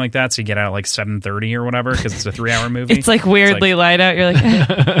 or something like that, so you get out at like 7:30 or whatever because it's a 3-hour movie. It's like weirdly light out. You're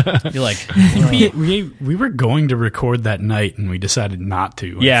like, You're like, We were going to record that night, and we decided not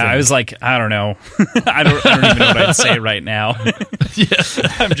to. yeah, I think. was like, I don't know. I don't even know what I'd say right now.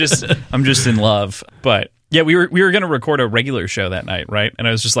 I'm just in love. But yeah, we were going to record a regular show that night, right? And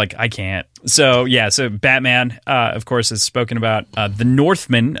I was just like, I can't. So yeah, so Batman, of course, is spoken about. The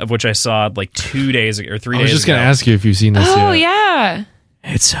Northman, of which I saw like 2 days ago or 3 days ago. I was just going to ask you if you've seen this oh yet. yeah.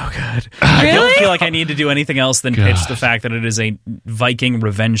 It's so good. I don't Really? feel like I need to do anything else than God. pitch the fact that it is a Viking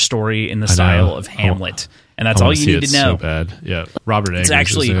revenge story in the style of Hamlet. And that's I all wanna you see need it to know. So bad. Yeah. Robert Eggers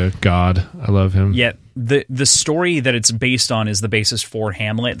actually- is a god. I love him. Yet the story that it's based on is the basis for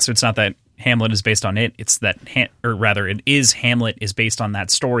Hamlet. So it's not that Hamlet is based on it. It's that, it is Hamlet is based on that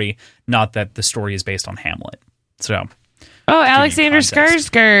story, not that the story is based on Hamlet. So Oh, Alexander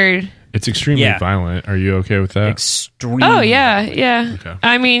context. Skarsgård. It's extremely Yeah. violent. Are you okay with that? extreme. Oh yeah. Okay.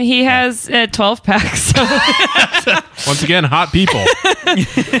 I mean, he has a 12 pack. So Once again, hot people.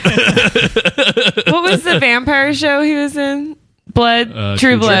 what was the vampire show he was in? Blood,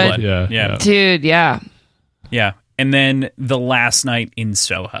 True Blood. Yeah. Yeah. Dude, yeah. Yeah. And then The Last Night in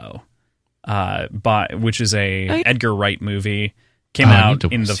Soho, which is a Edgar Wright movie. Came I out need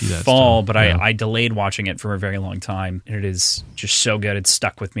to in the see that fall, still. but Yeah. I delayed watching it for a very long time. And it is just so good. It's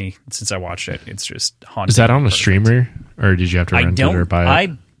stuck with me since I watched it. It's just haunting. Is that on a Perfect. streamer, or did you have to I rent it or don't. buy it?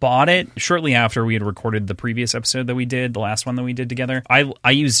 I bought it shortly after we had recorded the previous episode that we did, the last one that we did together. I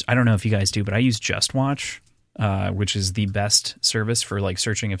don't know if you guys do, but I use Just Watch, which is the best service for like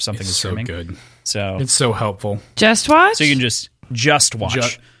searching if something It's is so streaming. good. So It's so helpful. Just watch? you can just watch. Ju-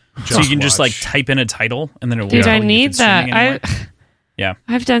 So you can just like watch. type in a title and then it will Dude, tell I you if need it's streaming that. anywhere. Yeah.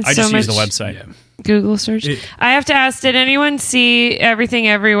 I've done I so just much use the website. Yeah. Google search. I have to ask, did anyone see Everything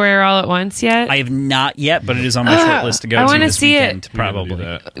Everywhere All at Once yet? I have not yet, but it is on my short list to go I to wanna this see it. weekend, We gotta do probably.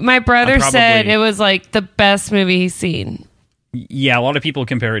 that. My brother I'm probably- said it was like the best movie he's seen. Yeah, a lot of people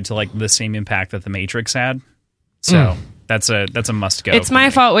compare it to like the same impact that The Matrix had. So that's a must go. It's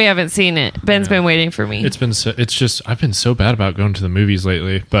my fault we haven't seen it. Ben's been waiting for me. It's just I've been so bad about going to the movies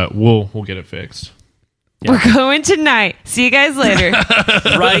lately, but we'll get it fixed. We're going tonight. See you guys later.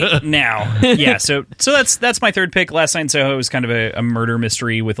 right now. Yeah, so that's my third pick. Last Night in Soho was kind of a murder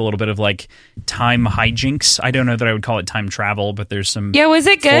mystery with a little bit of like time hijinks. I don't know that I would call it time travel, but there's some Yeah, was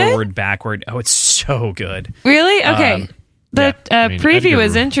it good? forward, backward. Oh, it's so good. Really? Okay. The I mean, preview Edgar-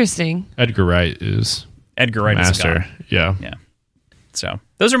 was interesting. Edgar Wright is Edgar Wright is a master. god. Yeah. Yeah. So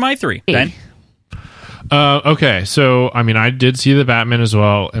those are my three. Ben? Okay, so I mean, I did see the Batman as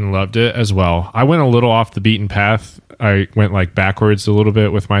well and loved it as well. I went a little off the beaten path. I went like backwards a little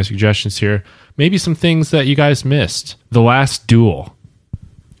bit with my suggestions here. Maybe some things that you guys missed. The Last Duel.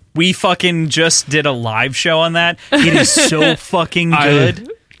 We fucking just did a live show on that. It is so fucking good.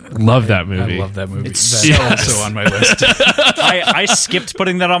 Love that movie. I love that movie. It's That's so- also on my list. I skipped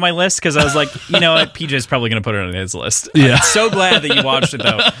putting that on my list because I was like, you know what, PJ's probably going to put it on his list. Yeah. I'm so glad that you watched it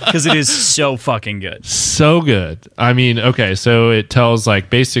though, because it is so fucking good. So good. I mean, okay, so it tells like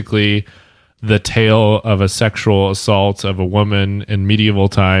basically the tale of a sexual assault of a woman in medieval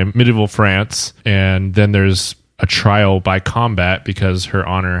France, and then there's a trial by combat because her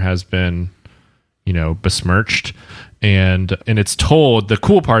honor has been, besmirched. And it's told, the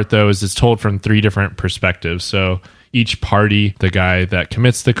cool part though is it's told from 3 different perspectives. So each party, the guy that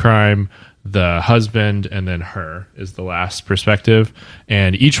commits the crime, the husband, and then her is the last perspective.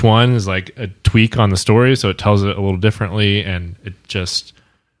 And each one is like a tweak on the story, so it tells it a little differently. And it just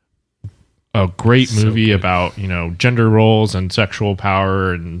a great movie about, gender roles and sexual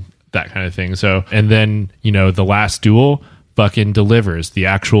power and that kind of thing. So, and then, The Last Duel fucking delivers the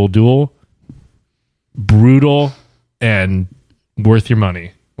actual duel. Brutal and worth your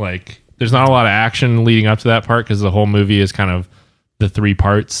money. Like, there's not a lot of action leading up to that part because the whole movie is kind of the 3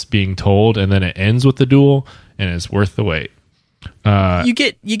 parts being told, and then it ends with the duel, and it's worth the wait. You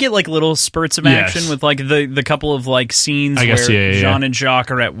get like little spurts of Yes. action with like the couple of like scenes I guess, where yeah. Jean and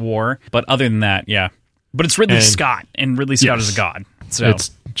Jacques are at war, but other than that, yeah. But it's Ridley And- Scott, and Ridley Scott Yes. is a god. So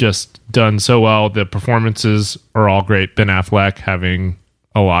it's just done so well. The performances are all great. Ben Affleck having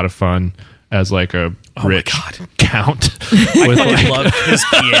a lot of fun as like a rich count. I love his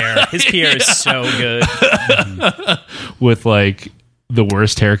Pierre. His Pierre is so good. With like the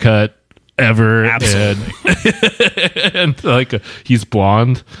worst haircut ever. Absolutely. And like he's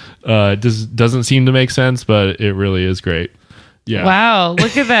blonde. Doesn't seem to make sense, but it really is great. Yeah. Wow,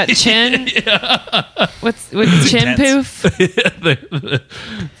 look at that chin. With chin intense. poof.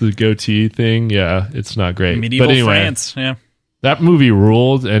 The goatee thing. Yeah, it's not great. Medieval but anyway, France. Yeah. that movie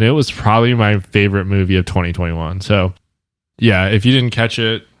ruled, and it was probably my favorite movie of 2021. So, yeah, if you didn't catch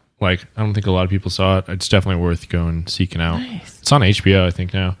it, like, I don't think a lot of people saw it. It's definitely worth going seeking out. Nice. It's on HBO, I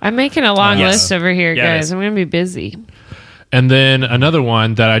think, now. I'm making a long Yes. list over here, Yeah, it guys. is. I'm going to be busy. And then another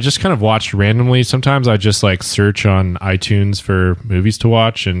one that I just kind of watched randomly. Sometimes I just like search on iTunes for movies to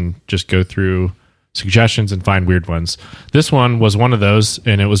watch and just go through suggestions and find weird ones. This one was one of those,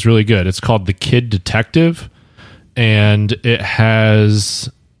 and it was really good. It's called The Kid Detective, and it has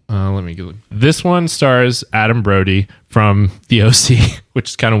let me go. This one stars Adam Brody from The OC, which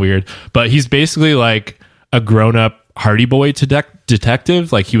is kind of weird, but he's basically like a grown-up Hardy Boy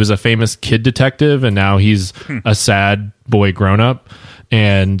detective. Like, he was a famous kid detective, and now he's a sad boy grown-up,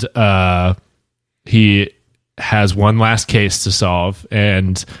 and he has one last case to solve,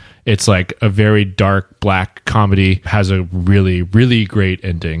 and it's like a very dark black comedy, has a really, really great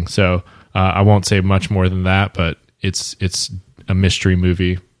ending. So I won't say much more than that, but it's a mystery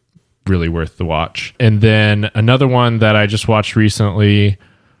movie, really worth the watch. And then another one that I just watched recently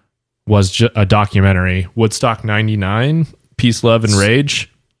was a documentary, Woodstock 99, Peace, Love, and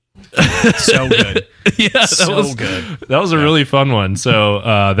Rage. So good. Yeah, So good. That was a really fun one. So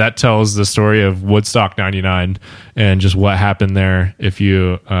that tells the story of Woodstock 99 and just what happened there. If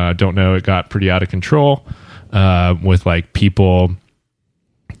you don't know, it got pretty out of control with like people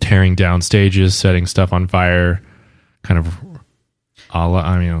tearing down stages, setting stuff on fire, kind of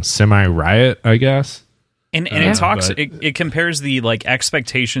semi-riot, I guess. And it talks, but- it compares the like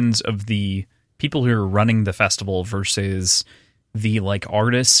expectations of the people who are running the festival versus the like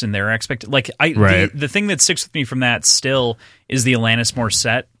artists and their the thing that sticks with me from that still is the Alanis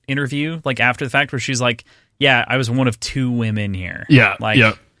Morissette interview, like after the fact, where she's like, yeah, I was one of 2 women here. Yeah. Like,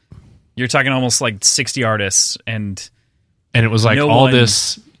 yeah. you're talking almost like 60 artists, and And it was like no all one-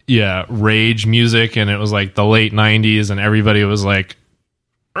 this, rage music, and it was like the late 90s, and everybody was like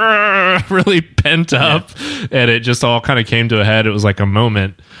really pent up, and it just all kind of came to a head. It was like a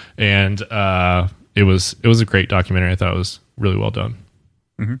moment, and it was a great documentary. I thought it was really well done.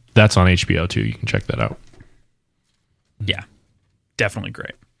 Mm-hmm. That's on HBO too. You can check that out. yeah, definitely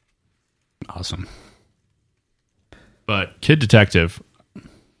great. Awesome. But Kid Detective, I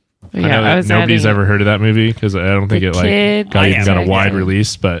know Yeah, that I was nobody's adding ever heard of that movie because I don't think The it like Kid got even got a Detective. wide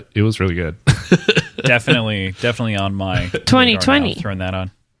release, but it was really good. definitely on my 2020. Throwing that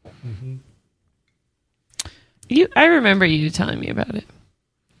on. I remember you telling me about it.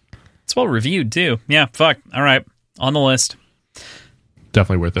 It's well reviewed too. Yeah, fuck. All right, on the list.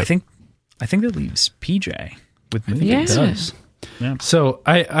 Definitely worth it. I think that leaves PJ with movies. Yeah. It does. Yeah. So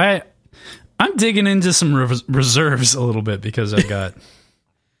I'm digging into some reserves a little bit because I've got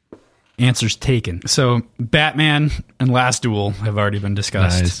answers taken. So Batman and Last Duel have already been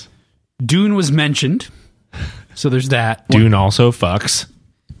discussed. Nice. Dune was mentioned, so there's that. Dune also fucks.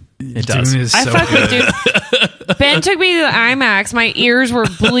 It does. Dune is I so fuck good. with Dude. Ben took me to the IMAX. My ears were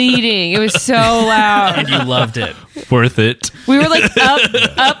bleeding. It was so loud. And you loved it. Worth it. We were like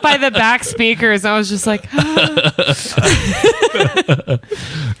up by the back speakers. I was just like,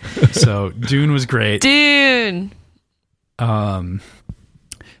 So Dune was great. Dune. House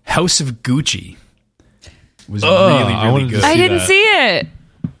of Gucci was I really wanted to good. I see didn't that. see it.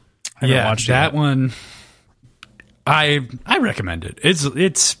 I haven't watched it that yet. one. I recommend it.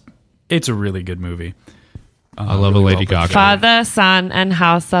 It's a really good movie. I love really a Lady well put Gaga. together. Father, Son, and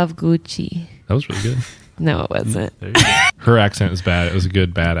House of Gucci. That was really good. No, it wasn't. There you go. Her accent was bad. It was a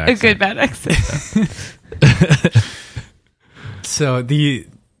good bad A accent. good bad accent. So the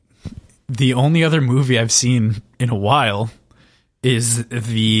only other movie I've seen in a while is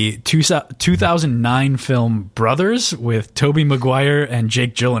the 2009 film Brothers with Tobey Maguire and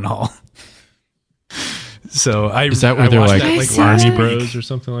Jake Gyllenhaal. So Is that where they're watched like, that, I saw Army it. last week. Bros or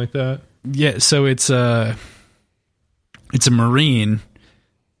something like that? Yeah, so it's a Marine,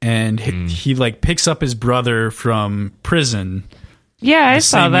 and he like picks up his brother from prison. Yeah, I the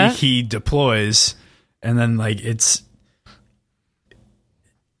saw same that. week he deploys, and then like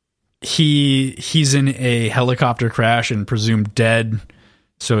he's in a helicopter crash and presumed dead.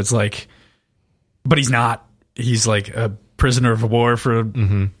 So it's like, but he's not. He's like a prisoner of war for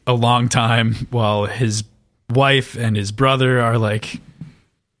a long time, while his wife and his brother are like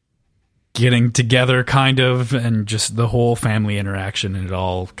getting together, kind of, and just the whole family interaction, and it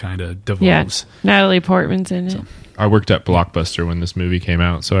all kind of devolves. Yeah, Natalie Portman's in it. I worked at Blockbuster when this movie came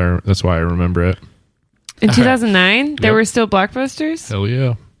out, so that's why I remember it. In 2009, there were still Blockbusters? Hell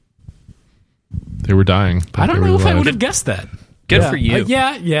yeah. They were dying. I don't know if I would have guessed that. Good for you.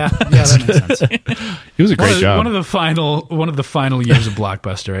 Yeah, that makes sense. It was a great job. One of the final years of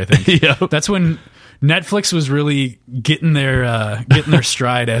Blockbuster, I think. Yeah. That's when Netflix was really getting their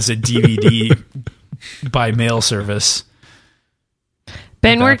stride as a DVD by mail service.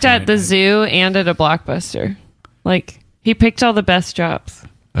 Ben worked at the zoo and at a Blockbuster. Like, he picked all the best jobs.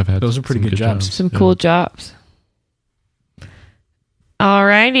 I've had those are pretty good jobs. Some cool jobs.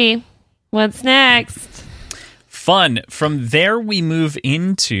 Alrighty. What's next? Fun. From there, we move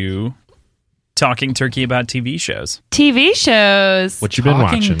into talking turkey about TV shows. TV shows. What you been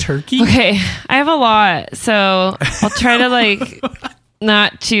watching? Turkey? Okay, I have a lot, so I'll try to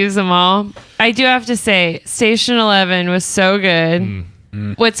not choose them all. I do have to say, Station 11 was so good.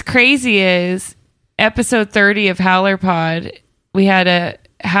 What's crazy is episode 30 of Howler Pod, we had a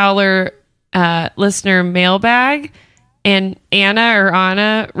Howler listener mailbag, and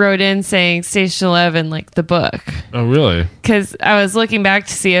Anna wrote in saying Station 11, like the book. Oh, really? Because I was looking back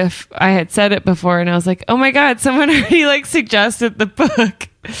to see if I had said it before, and I was like, oh my God, someone already suggested the book.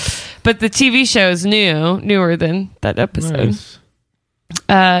 But the TV show is newer than that episode.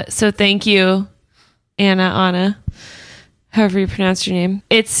 Nice. So thank you, Anna, however you pronounce your name.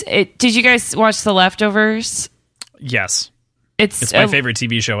 Did you guys watch The Leftovers? Yes. It's my favorite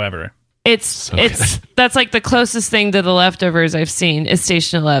TV show ever. That's like the closest thing to The Leftovers I've seen is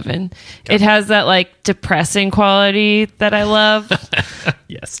Station 11. Okay. It has that depressing quality that I love.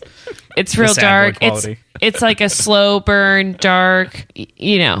 Yes. It's real dark. It's like a slow burn, dark,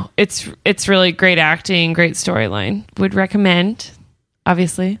 it's really great acting, great storyline. Would recommend,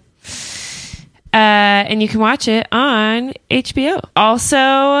 obviously. And you can watch it on HBO.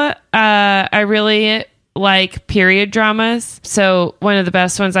 Also, I really like period dramas. So one of the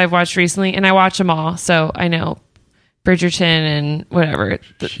best ones I've watched recently, and I watch them all, so I know Bridgerton and whatever.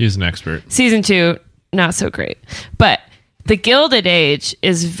 She's an expert. Season 2, not so great. But The Gilded Age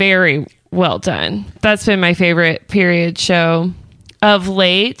is very well done. That's been my favorite period show of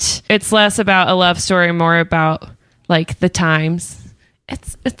late. It's less about a love story, more about the times.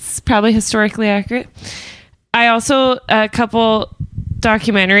 It's probably historically accurate. I also, a couple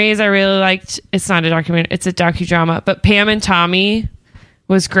documentaries I really liked. It's not a documentary, it's a docudrama, but Pam and Tommy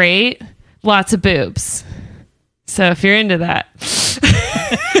was great. Lots of boobs. So if you're into that.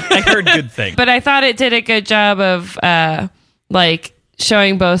 I heard good things. But I thought it did a good job of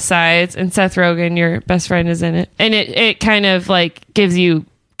showing both sides, and Seth Rogen, your best friend, is in it. And it kind of gives you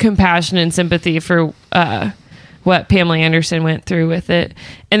compassion and sympathy for what Pamela Anderson went through with it.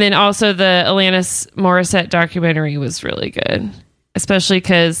 And then also the Alanis Morissette documentary was really good. Especially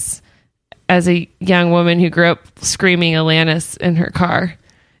because as a young woman who grew up screaming Alanis in her car,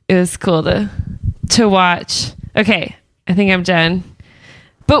 it was cool to watch. Okay, I think I'm done.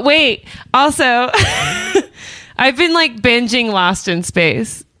 But wait, also, I've been binging Lost in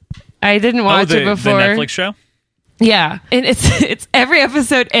Space. I didn't watch it before. The Netflix show? Yeah, and it's every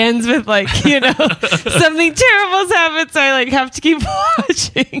episode ends with something terrible's happened, so I have to keep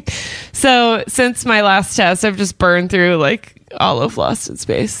watching. So since my last test, I've just burned through all of Lost in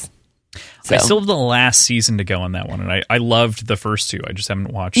Space. So. I still have the last season to go on that one, and I loved the first two. I just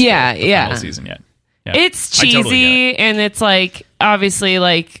haven't watched the final season yet. Yeah. It's cheesy, totally and it's obviously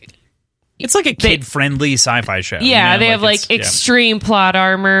it's a kid-friendly sci-fi show. Yeah, they have extreme plot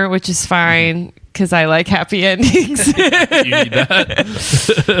armor, which is fine because I like happy endings. You need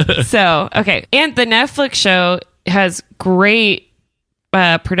that. So, okay. And the Netflix show has great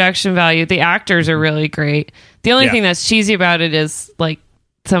production value. The actors are really great. The only thing that's cheesy about it is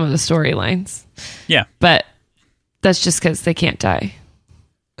some of the storylines. Yeah. But that's just because they can't die.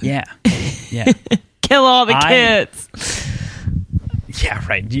 Yeah. Yeah. Kill all the kids. Yeah,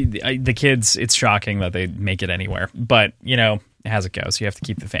 right. The kids, it's shocking that they make it anywhere. But, as it goes, you have to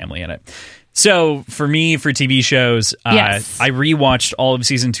keep the family in it. So for me, for TV shows, yes. I rewatched all of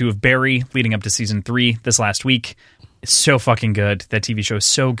season 2 of Barry leading up to season 3 this last week. It's so fucking good. That TV show is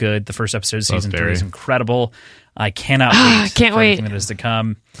so good. The first episode of season 3 is incredible. I cannot wait for everything that is to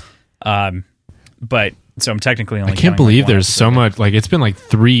come. But so I'm technically only. I can't believe there's so much. It's been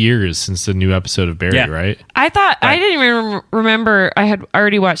 3 years since the new episode of Barry, right? I thought I didn't even remember I had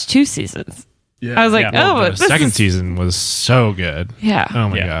already watched 2 seasons. Yeah. I was like, the second season was so good. Yeah. Oh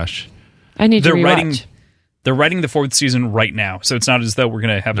my gosh. I need to rewatch. They're writing the 4th season right now, so it's not as though we're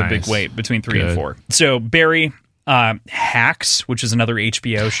going to have a big Nice. wait between 3 and Good. 4. So Barry, Hacks, which is another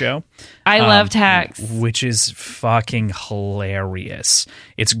HBO show, I loved Hacks. which is fucking hilarious.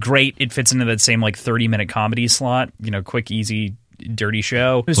 It's great. It fits into that same like 30-minute comedy slot, quick, easy, dirty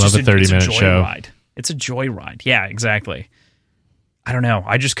show. It's Love a 30-minute show. joyride. It's a joyride. Yeah, exactly. I don't know.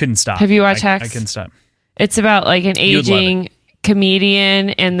 I just couldn't stop. Have you watched Hacks? I couldn't stop. It's about like an You'd love aging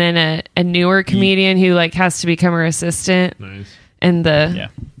comedian and then a newer comedian who like has to become her assistant, Nice. and Yeah.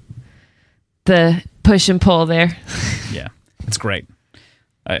 the push and pull there. Yeah, it's great.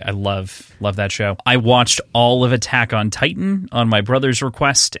 I love that show. I watched all of Attack on Titan on my brother's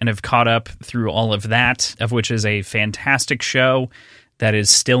request and have caught up through all of that, of which is a fantastic show that is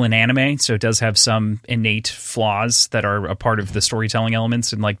still an anime, so it does have some innate flaws that are a part of the storytelling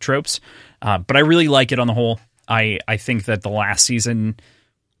elements and like tropes. But I really like it on the whole. I think that the last season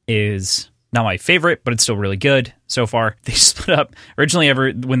is not my favorite, but it's still really good so far. They split up originally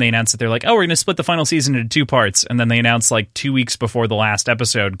when they announced it, they're like, oh, we're going to split the final season into 2 parts. And then they announced like 2 weeks before the last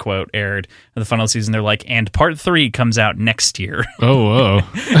episode quote aired of the final season. They're like, and part 3 comes out next year. Oh, whoa.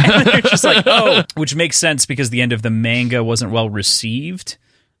 And they're just like, oh, which makes sense because the end of the manga wasn't well received.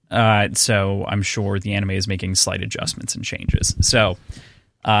 So I'm sure the anime is making slight adjustments and changes. So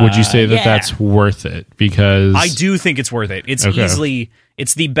Would you say that yeah. that's worth it? Because I do think it's worth it. It's Okay.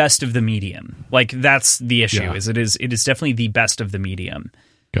 it's the best of the medium. Like that's the issue. Yeah. It is definitely the best of the medium.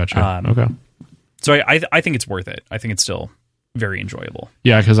 Gotcha. Okay. So I think it's worth it. I think it's still very enjoyable.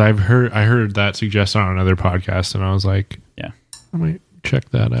 Yeah, because I heard that suggestion on another podcast, and I was like, Yeah. I might check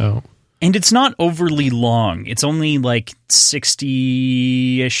that out. And it's not overly long. It's only like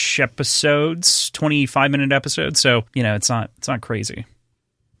 60-ish episodes, 25-minute episodes. So, it's not crazy.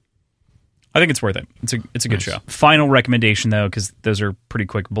 I think it's worth it. It's a good Nice. show. Final recommendation, though, because those are pretty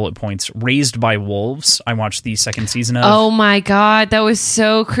quick bullet points. Raised by Wolves. I watched the 2nd season of. Oh my God, that was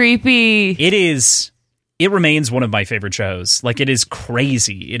so creepy. It remains one of my favorite shows. Like, it is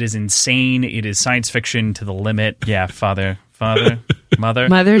crazy. It is insane. It is science fiction to the limit. Yeah, mother.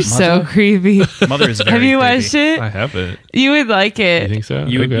 Mother's so creepy. Mother is very Have you creepy. watched it? I have it. You would like You it. think so?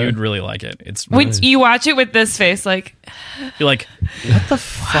 You Okay. would really like it. It's When you watch it with this face, like, You're like, what the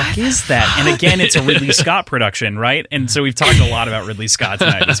fuck is that? And again, it's a Ridley Scott production, right? And so we've talked a lot about Ridley Scott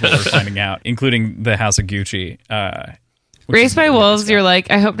tonight, is what we're finding out, including The House of Gucci. Raised by Wolves, you're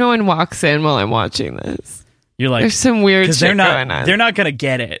like, I hope no one walks in while I'm watching this. You're like, There's some weird shit they're going on. not going to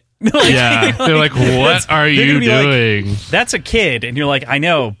get it. Yeah, they're like, what are you gonna be like, doing? That's a kid, and you're like, I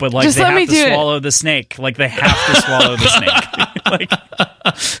know, but like Just they let me have to do it. swallow the snake. Like they have to swallow the snake.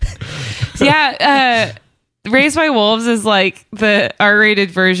 Yeah, Raised by Wolves is like the R-rated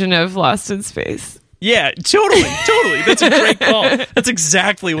version of Lost in Space. Yeah, totally. That's a great call. That's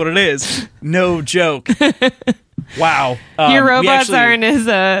exactly what it is. No joke. Wow. Your we robots actually- aren't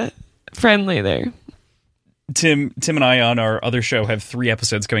as friendly there. Tim and I on our other show have 3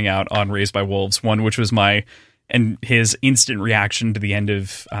 episodes coming out on Raised by Wolves. One which was his instant reaction to the end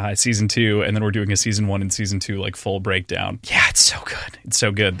of season 2, and then we're doing a season 1 and season 2 like full breakdown. Yeah, it's so good. It's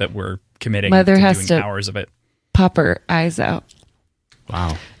so good that we're committing Mother to has doing to- hours of it. Pop her eyes out.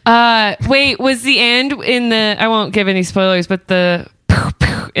 Wow. Wait, was the end in the? I won't give any spoilers, but the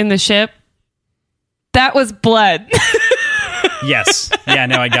in the ship that was blood. Yes. Yeah,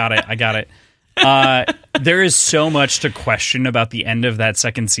 no, I got it. There is so much to question about the end of that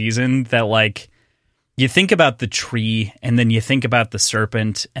 2nd season that, like, you think about the tree and then you think about the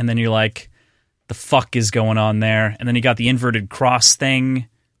serpent and then you're like, the fuck is going on there? And then you got the inverted cross thing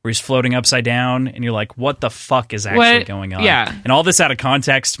where he's floating upside down and you're like, what the fuck is actually What? going on? Yeah. And all this out of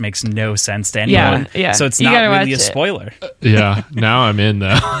context makes no sense to anyone. Yeah. So it's You not gotta really a watch it. spoiler. Yeah, now I'm in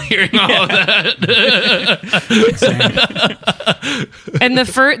though. Hearing all of that. And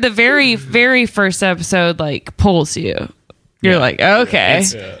the very, very first episode like pulls you. You're like, okay,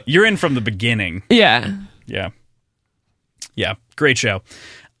 You're in from the beginning. yeah. Yeah. Yeah. Great show.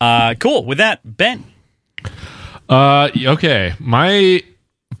 Cool. With that, Ben. Okay, my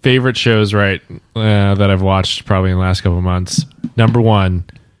favorite shows, right, that I've watched probably in the last couple of months. Number 1,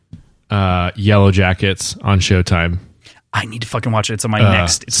 Yellow Jackets on Showtime. I need to fucking watch it. It's on my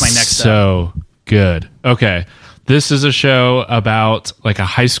next. It's my next. So good. Okay, this is a show about like a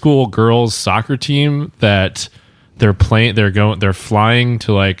high school girls soccer team that they're playing. They're flying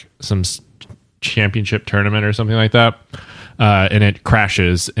to like some championship tournament or something like that, and it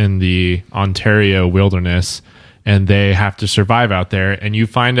crashes in the Ontario wilderness. And they have to survive out there. And you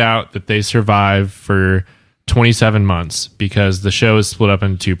find out that they survive for 27 months because the show is split up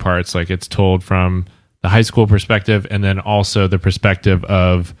into 2 parts. Like it's told from the high school perspective and then also the perspective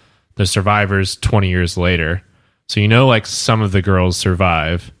of the survivors 20 years later. So you know, like, some of the girls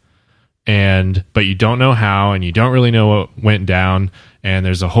survive, but you don't know how, and you don't really know what went down, and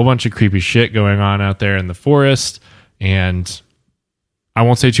there's a whole bunch of creepy shit going on out there in the forest, and I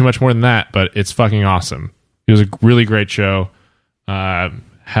won't say too much more than that, but it's fucking awesome. It was a really great show.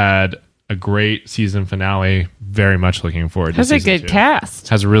 Had a great season finale. Very much looking forward to Has a season good 2. cast.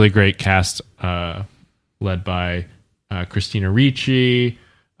 Has a really great cast led by Christina Ricci,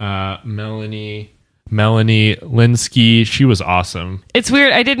 Melanie Linsky. She was awesome. It's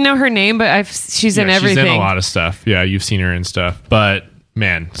weird. I didn't know her name, but she's in everything. She's in a lot of stuff. Yeah, you've seen her in stuff. But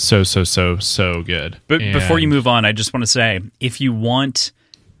man, so good. But before you move on, I just want to say, if you want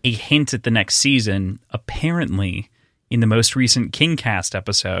a hint at the next season, apparently in the most recent KingCast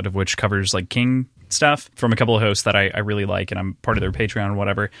episode, of which covers like King stuff from a couple of hosts that I really like, and I'm part of their Patreon or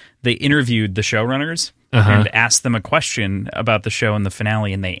whatever, they interviewed the showrunners and asked them a question about the show in the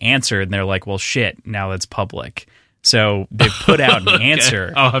finale, and they answered, and they're like, well, shit, now that's public. So they've put out an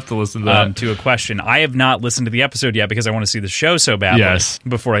answer. I'll have to listen to that. To a question. I have not listened to the episode yet because I want to see the show so badly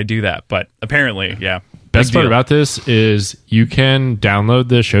before I do that. But apparently, yeah. Best part about this is you can download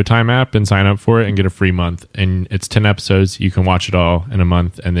the Showtime app and sign up for it and get a free month. And it's 10 episodes. You can watch it all in a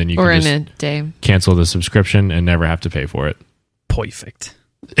month, and then you or can in just a day. cancel the subscription and never have to pay for it. Perfect.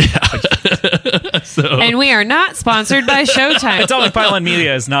 And we are not sponsored by Showtime. Atomic Pylon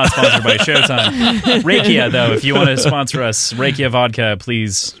Media is not sponsored by Showtime. Rekia, though, if you want to sponsor us, Rekia Vodka,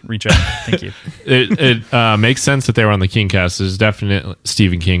 please reach out. Thank you. It makes sense that they were on the KingCast. There's definite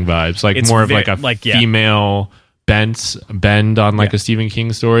Stephen King vibes, like It's more of very- like a like, yeah. female bend on like a Stephen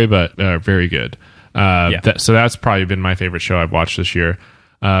King story, but very good. So that's probably been my favorite show I've watched this year.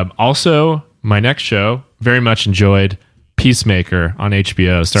 Also, my next show, very much enjoyed, Peacemaker on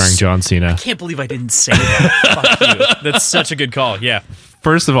HBO, starring John Cena. I can't believe I didn't say that. Fuck you. That's such a good call. Yeah.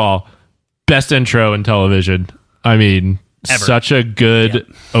 First of all, best intro in television. I mean, Ever. such a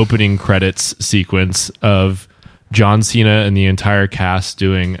good opening credits sequence of John Cena and the entire cast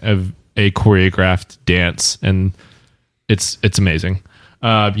doing a choreographed dance, and it's amazing.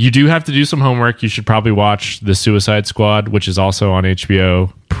 You do have to do some homework. You should probably watch The Suicide Squad, which is also on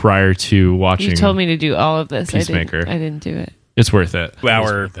HBO, prior to watching. You told me to do all of this. Peacemaker. I didn't do it. It's worth it.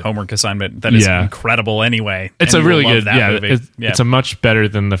 Our homework assignment that is incredible anyway. It's and a really you'll good love that movie. It's a much better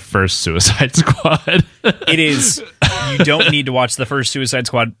than the first Suicide Squad. It is. You don't need to watch the first Suicide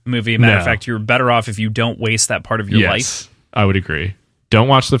Squad movie. Matter of No. fact, you're better off if you don't waste that part of your life. I would agree. Don't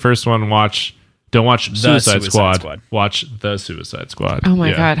watch the first one. Don't watch Suicide Squad. Watch The Suicide Squad. Oh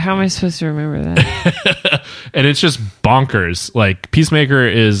my God. How am I supposed to remember that? And it's just bonkers. Like, Peacemaker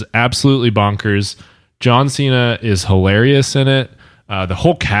is absolutely bonkers. John Cena is hilarious in it. The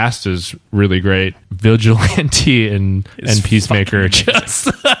whole cast is really great. Vigilante and Peacemaker just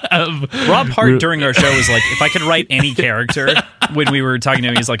Rob Hart during our show was like, if I could write any character, when we were talking to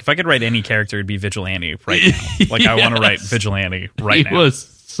him, he's like, if I could write any character, it'd be Vigilante right now. Like, I want to write Vigilante right now. It was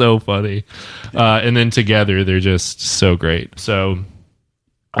so funny. And then together, they're just so great. So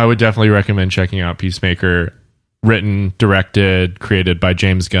I would definitely recommend checking out Peacemaker. Written, directed, created by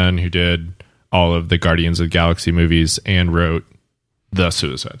James Gunn, who did all of the Guardians of the Galaxy movies and wrote The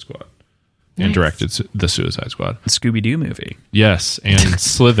Suicide Squad. And directed The Suicide Squad. Scooby-Doo movie. Yes, and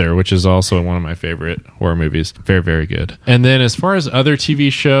Slither, which is also one of my favorite horror movies. Very, very good. And then as far as other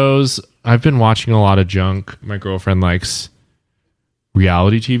TV shows, I've been watching a lot of junk. My girlfriend likes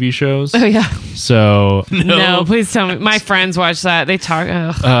reality TV shows. Oh, yeah. So No, please tell me. My friends watch that. They talk.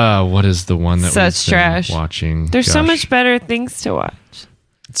 Ugh. what is the one that Such we've been trash. watching? There's so Gosh, much better things to watch.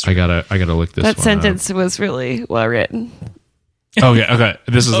 I gotta look this That one sentence was really well written. up. Okay.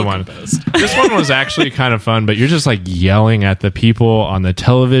 This is the one. This one was actually kind of fun, but you're just like yelling at the people on the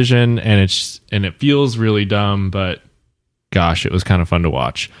television, and it feels really dumb, but gosh, it was kind of fun to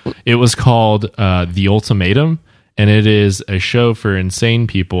watch. It was called The Ultimatum, and it is a show for insane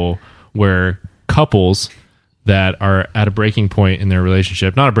people where couples that are at a breaking point in their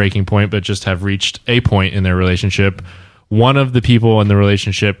relationship, not a breaking point, but just have reached a point in their relationship, one of the people in the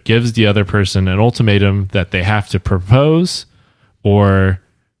relationship gives the other person an ultimatum that they have to propose or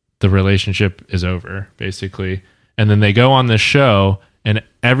the relationship is over, basically. And then they go on this show, and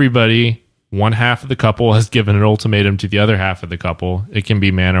everybody, one half of the couple has given an ultimatum to the other half of the couple. It can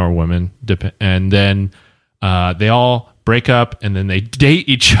be man or woman. And then they all break up, and then they date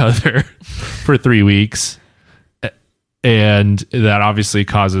each other for 3 weeks. And that obviously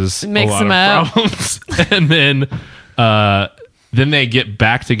causes Mix a lot them of up. problems. And then they get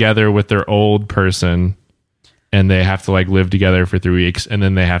back together with their old person, and they have to like live together for 3 weeks, and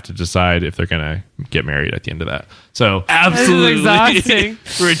then they have to decide if they're gonna get married at the end of that. So absolutely exhausting.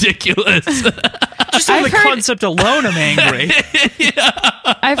 ridiculous. Just on the concept alone, I'm angry.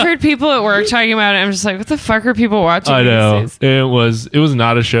 I've heard people at work talking about it. I'm just like, what the fuck are people watching? I know these days? it was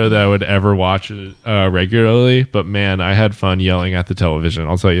not a show that I would ever watch regularly, but man, I had fun yelling at the television.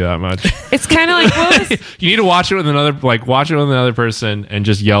 I'll tell you that much. It's kind of like, what was, You need to watch it with another person and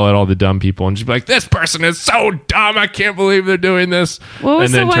just yell at all the dumb people and just be like, this person is so dumb. I can't believe they're doing this. what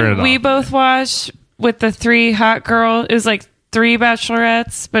was and the then turn one it we off. both watched with the 3 hot girls? It was like 3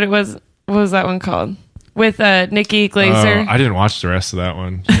 bachelorettes, but it was, what was that one called? With Nikki Glaser. I didn't watch the rest of that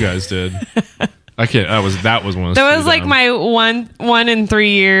one. You guys did. I can't. That was one. Of That was like my one in 3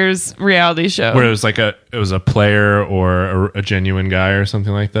 years reality show. where it was like it was a player or a genuine guy or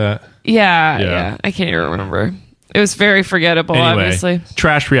something like that. Yeah. I can't even remember. It was very forgettable, Anyway, obviously.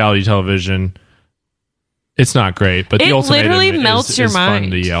 trash reality television. It's not great, but It the ultimatum literally is, melts your is fun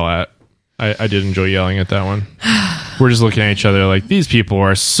mind. to yell at. I did enjoy yelling at that one. We're just looking at each other like, these people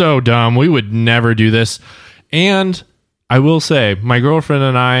are so dumb. We would never do this. And I will say, my girlfriend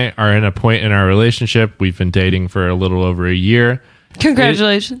and I are in a point in our relationship. We've been dating for a little over a year.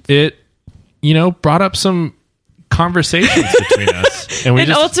 Congratulations. It brought up some conversations between us. And we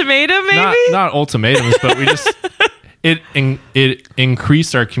An ultimatum, maybe? not ultimatums, but we just it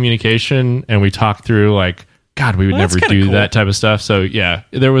increased our communication, and we talked through like, God, we would never do cool. that type of stuff. So yeah,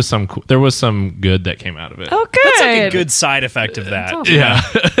 there was some good that came out of it. Oh, good. That's like a good side effect of that. Yeah,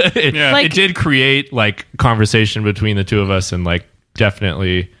 Like- it did create like conversation between the two of us, and like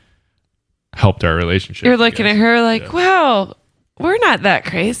definitely helped our relationship. You're looking at her like, wow, we're not that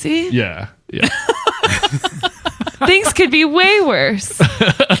crazy. Yeah. Things could be way worse.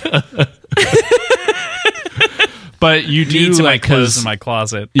 But you do Needs my like clothes 'cause- in my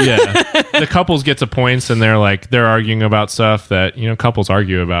closet. yeah, the couples get to points and they're arguing about stuff that couples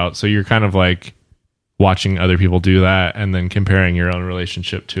argue about. So you're kind of like watching other people do that and then comparing your own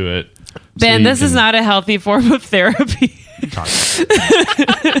relationship to it. Ben, this is not a healthy form of therapy.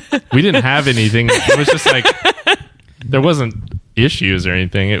 We didn't have anything. It was just like there wasn't issues or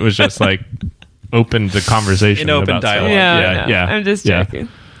anything. It was just like open to conversation. An open about dialogue. stuff. Yeah. I'm just joking.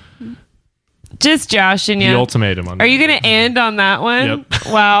 Just joshing The you. ultimatum on Are you that. going to end on that one? Yep.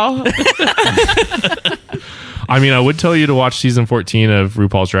 Wow. I mean, I would tell you to watch season 14 of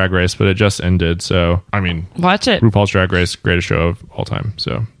RuPaul's Drag Race, but it just ended. So, I mean, Watch it. RuPaul's Drag Race, greatest show of all time.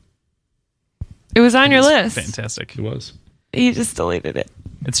 So, It was on your list. Fantastic. it was. You just deleted it.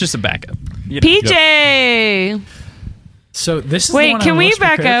 It's just a backup. PJ. So this is the Wait, one can I'm we most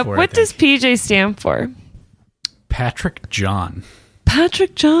back prepared up? for, I What think. does PJ stand for? Patrick John?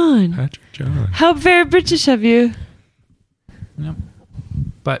 Patrick John. Patrick John. How very British of you. Yep.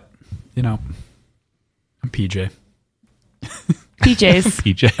 But I'm PJ. PJs.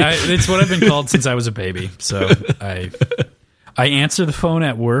 PJ. It's what I've been called since I was a baby. So I answer the phone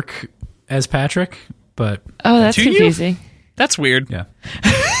at work as Patrick, but Oh, that's Do you? confusing. That's weird. yeah.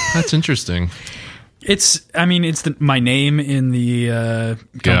 That's interesting. It's my name in the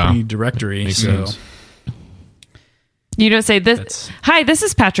company Yeah. directory. Makes So sense. You don't say this. That's- Hi, this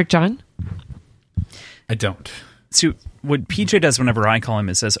is Patrick John. I don't. So what PJ does whenever I call him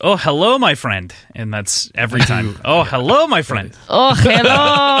is says, "Oh, hello, my friend," and that's every time. Oh, hello, my friend. Oh,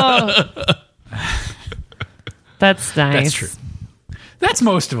 hello. That's nice. That's true. That's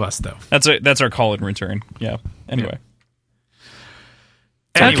most of us, though. That's our call in return. Yeah. Anyway.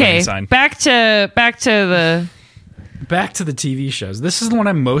 Okay, sign. back to the. Back to the TV shows. This is the one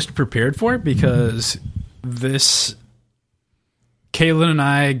I'm most prepared for because Kaylin and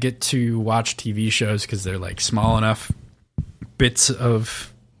I get to watch TV shows because they're like small enough bits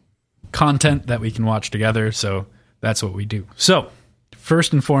of content that we can watch together. So that's what we do. So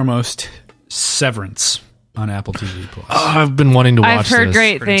first and foremost, Severance on Apple TV Plus. Oh, I've been wanting to watch I've heard this.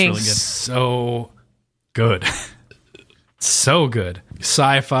 great It's really things. good. So good. So good.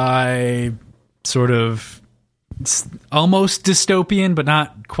 Sci-fi, sort of almost dystopian, but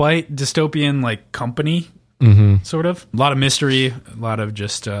not quite dystopian, like Company, sort of. A lot of mystery, a lot of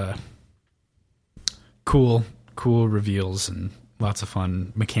just cool reveals, and lots of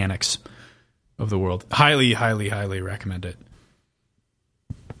fun mechanics of the world. Highly, highly, highly recommend it.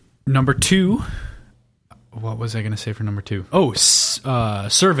 Number 2. What was I going to say for number 2? Oh,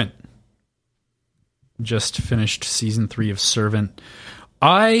 Servant. Just finished season 3 of Servant.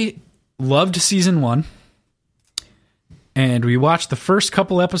 I loved season 1, and we watched the first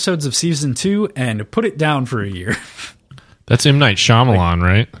couple episodes of season 2 and put it down for a year. That's M. Night Shyamalan,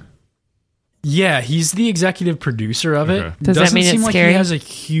 right? Yeah, he's the executive producer of it. Okay. Does that Doesn't mean seem it's like scary? he has a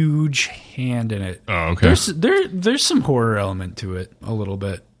huge hand in it. Oh, okay. There's some horror element to it, a little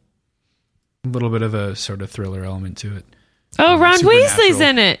bit of a sort of thriller element to it. Oh, Ron Supernatural. Weasley's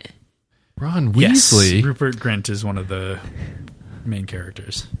in it. Ron Yes, Weasley. Rupert Grint is one of the main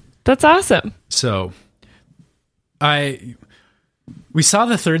characters. That's awesome. So, we saw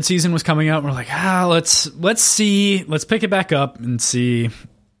the third season was coming out. And we're like, let's pick it back up and see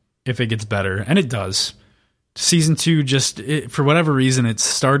if it gets better, and it does. Season 2 for whatever reason, it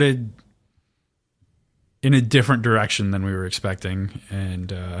started in a different direction than we were expecting,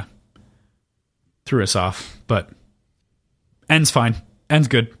 and threw us off. But ends fine, ends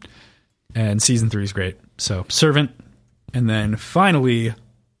good, and season 3 is great. So, Servant, and then finally,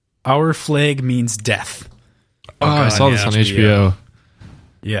 Our Flag Means Death. I saw this on HBO.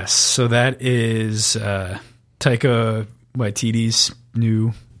 Yes, so that is Taika Waititi's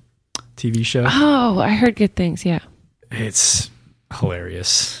new TV show. Oh, I heard good things. Yeah. It's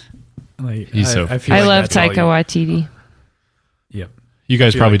hilarious. Like He's so- I feel I like love that's all Taika Waititi. Yep. You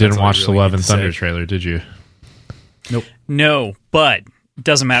guys feel probably like that's didn't all watch you the really Love need and to Thunder say. trailer, did you? Nope. No, but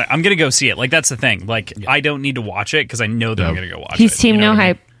doesn't matter. I'm gonna go see it. Like that's the thing. Like I don't need to watch it because I know that I'm No. gonna go watch He's it. team You know no what I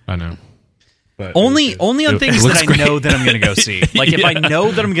mean? hype. I know. But Only on It things looks that I great. know that I'm gonna go see. Like if I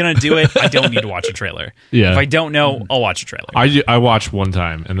know that I'm gonna do it, I don't need to watch a trailer. Yeah. If I don't know, I'll watch a trailer. I watched one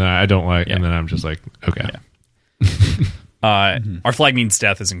time and then I don't like, and then I'm just like, okay. Our Flag Means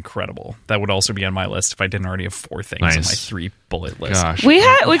Death is incredible. That would also be on my list if I didn't already have 4 things on my Nice. 3 bullet list. Gosh. We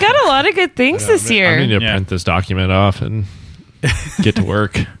got a lot of good things this I year. need to Yeah. print this document off and get to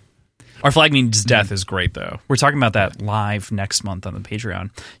work. Our Flag Means Death is great, though. We're talking about that live next month on the Patreon.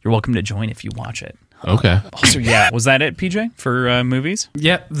 You're welcome to join if you watch it. Okay. Also, yeah, was that it, PJ, for movies?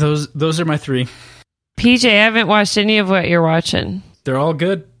 Yep, those are my 3. PJ, I haven't watched any of what you're watching. They're all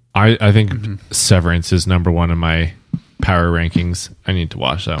good. I think Severance is number 1 in my power rankings. I need to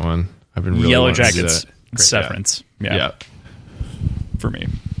watch that one. I've been really Yellow wanting to do Jackets, that. Severance. Yeah, for me.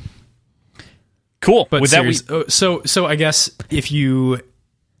 Cool. But With serious, that, so I guess if you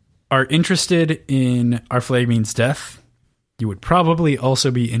are interested in Our Flag Means Death, you would probably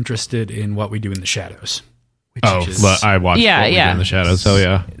also be interested in What We Do in the Shadows. Which I watched Yeah, What We Do yeah. in the Shadows. Hell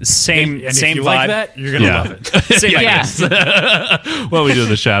yeah. same and same if you vibe. like that, you're gonna Yeah. love it. Same Yeah. idea. What We Do in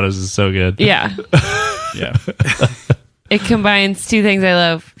the Shadows is so good. Yeah. Yeah. It combines 2 things I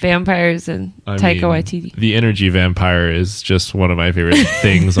love, vampires and I Taika mean, Waititi. The energy vampire is just one of my favorite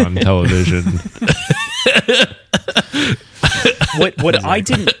things on television. What I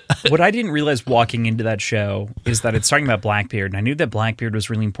didn't realize walking into that show is that it's talking about Blackbeard, and I knew that Blackbeard was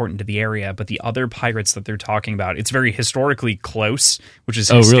really important to the area, but the other pirates that they're talking about, it's very historically close, which is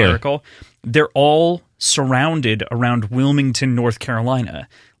really? hysterical. They're all surrounded around Wilmington, North Carolina.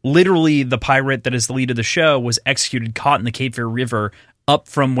 Literally, the pirate that is the lead of the show was executed, caught in the Cape Fear River, up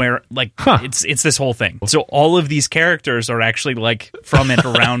from where, like, it's this whole thing. So all of these characters are actually, like, from and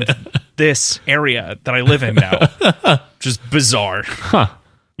around this area that I live in now. Just bizarre. Huh.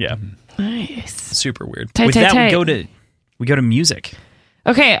 Yeah. Nice. Super weird. Tight, With tight, that, tight. we go to music.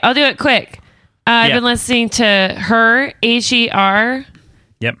 Okay, I'll do it quick. I've Yeah. been listening to Her, Her,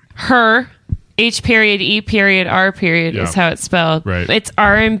 Yep. Her, H.E.R. Yeah. is how it's spelled. Right. It's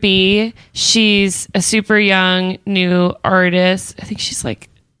R&B. She's a super young new artist. I think she's like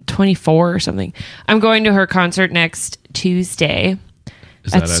 24 or something. I'm going to her concert next Tuesday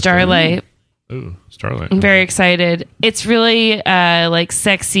Is at that Starlight. Ooh, Starlight. I'm very excited. It's really like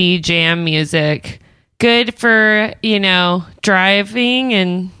sexy jam music. Good for, driving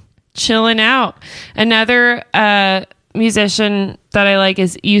and chilling out. Another musician that I like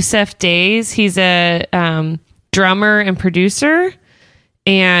is Yusef Days. He's a drummer and producer,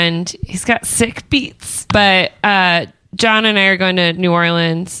 and he's got sick beats. But John and I are going to New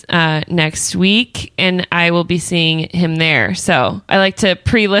Orleans next week, and I will be seeing him there. So I like to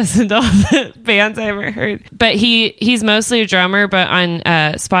pre-listen to all the bands I haven't heard. But he's mostly a drummer, but on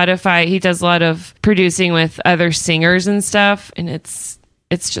Spotify, he does a lot of producing with other singers and stuff, and it's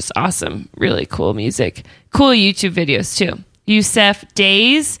just awesome. Really cool music. Cool YouTube videos, too. Yusef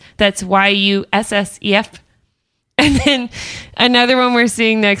Days. That's Yussef. And then another one we're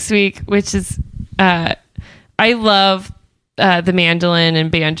seeing next week, which is... I love the mandolin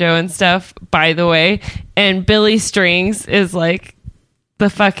and banjo and stuff, by the way. And Billy Strings is like the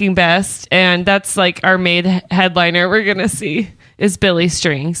fucking best. And that's like our main headliner we're going to see is Billy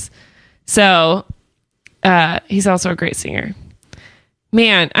Strings. So he's also a great singer.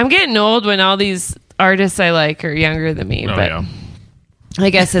 Man, I'm getting old when all these artists I like are younger than me. Oh, but yeah. I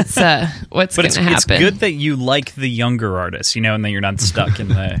guess it's what's But going it's to happen. good that you like the younger artists, and that you're not stuck in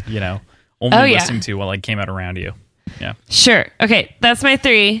the, only listening to while I came out around you. Yeah. Sure. Okay, that's my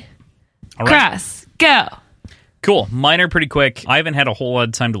 3. All right. Cross, go. Cool. Mine are pretty quick. I haven't had a whole lot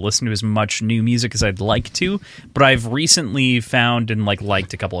of time to listen to as much new music as I'd like to, but I've recently found and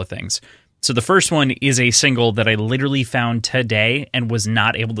liked a couple of things. So the first one is a single that I literally found today and was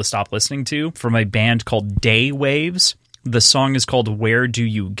not able to stop listening to from a band called Day Waves. The song is called Where Do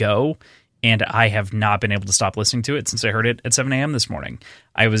You Go? And I have not been able to stop listening to it since I heard it at 7 a.m. this morning.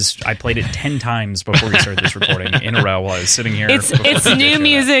 I played it 10 times before we started this recording in a row while I was sitting here. It's new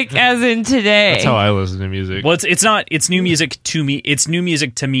music as in today. That's how I listen to music. Well, it's not. It's new music to me. It's new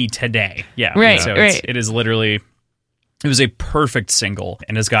music to me today. Yeah. Right. So it is literally. It was a perfect single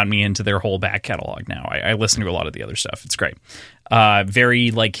and has gotten me into their whole back catalog now. I listen to a lot of the other stuff. It's great.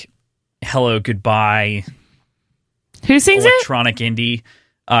 Very Hello Goodbye. Who sings electronic indie.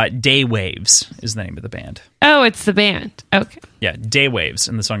 Day Waves is the name of the band. Oh, it's the band. Okay. Yeah, Day Waves,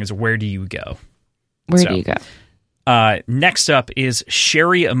 and the song is Where Do You Go? Where do you go? Next up is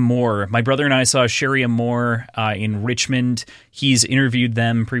Sherry Amore. My brother and I saw Sherry Amore in Richmond. He's interviewed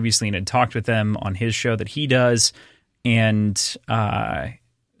them previously and had talked with them on his show that he does. And so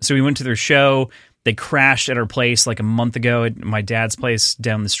we went to their show. They crashed at our place a month ago at my dad's place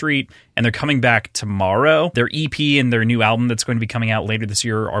down the street, and they're coming back tomorrow. Their EP and their new album that's going to be coming out later this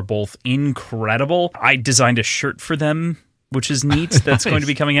year are both incredible. I designed a shirt for them, which is neat. That's going to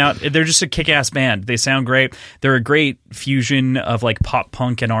be coming out. They're just a kick-ass band. They sound great. They're a great fusion of pop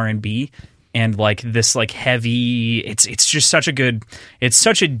punk and R&B. And this heavy, it's just such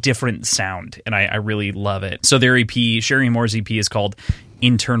a different sound, and I really love it. So their EP, Sherry Moore's EP, is called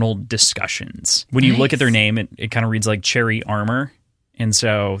Internal Discussions. When you look at their name, it kind of reads like Cherry Armor. And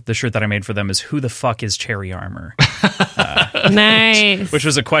so the shirt that I made for them is, who the fuck is Cherry Armor? Nice. Which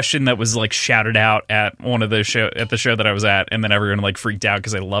was a question that was shouted out at the show that I was at, and then everyone freaked out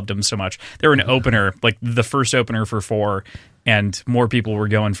because I loved them so much. They were an opener, the first opener for 4, and more people were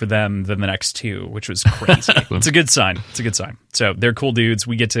going for them than the next 2, which was crazy. It's a good sign. So they're cool dudes.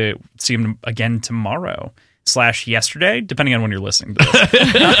 We get to see them again tomorrow. /yesterday, depending on when you're listening to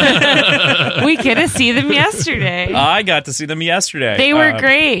this. We get to see them yesterday. I got to see them yesterday. They were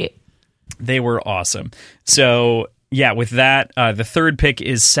great. They were awesome. So, yeah, with that, the third pick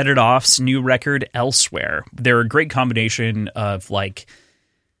is Set It Off's new record, Elsewhere. They're a great combination of,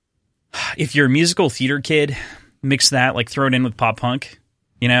 if you're a musical theater kid, mix that, throw it in with pop punk,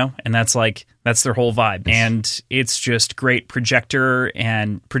 and that's their whole vibe. And it's just great. Projector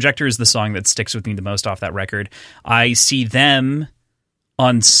is the song that sticks with me the most off that record. I see them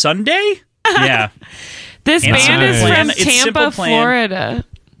on Sunday. Yeah. This band is from Tampa, Florida.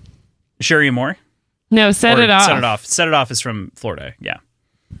 Sherry Moore? No, Set It Off. Set It Off. Set It Off is from Florida. Yeah.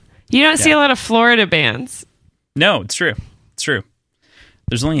 You don't see a lot of Florida bands. No, it's true.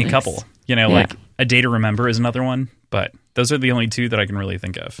 There's only a couple. A Day to Remember is another one, but those are the only 2 that I can really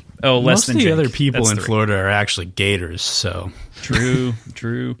think of. Oh, Less Than Jake. Most of the other people in Florida are actually Gators, so. True.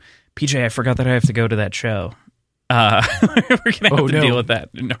 PJ, I forgot that I have to go to that show. We're going to have to deal with that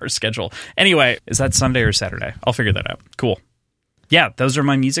in our schedule. Anyway, is that Sunday or Saturday? I'll figure that out. Cool. Yeah, those are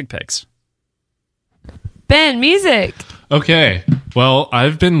my music picks. Ben, music. Okay. Well,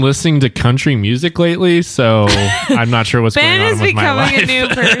 I've been listening to country music lately, so I'm not sure what's going on with my life. Ben is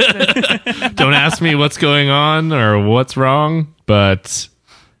becoming a new person. Don't ask me what's going on or what's wrong, but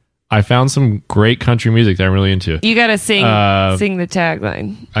I found some great country music that I'm really into. You got to sing the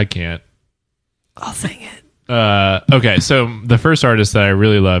tagline. I can't. I'll sing it. Okay, so the first artist that I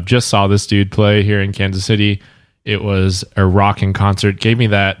really love, just saw this dude play here in Kansas City. It was a rocking concert. Gave me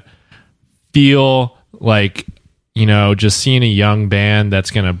that feel just seeing a young band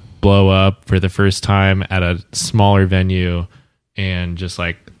that's going to blow up for the first time at a smaller venue, and just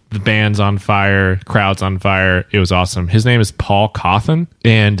the band's on fire, crowd's on fire. It was awesome. His name is Paul Cawthon,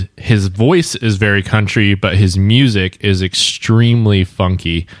 and his voice is very country, but his music is extremely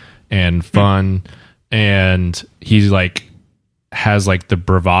funky and fun. And he's has the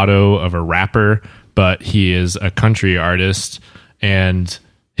bravado of a rapper, but he is a country artist. And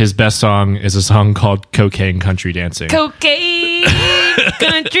his best song is a song called Cocaine Country Dancing. Cocaine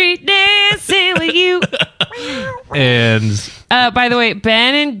Country Dancing with you. And by the way,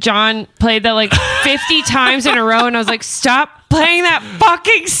 Ben and John played that 50 times in a row, and I was like, stop playing that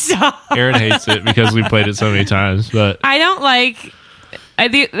fucking song. Aaron hates it because we played it so many times, but I don't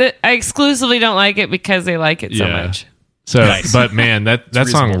I exclusively don't like it because they like it so much. So, nice. But man, that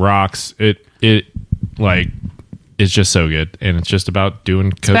song rocks. It is just so good, and it's just about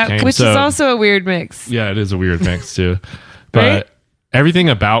doing cocaine, which is also a weird mix. Yeah, it is a weird mix too. But right? everything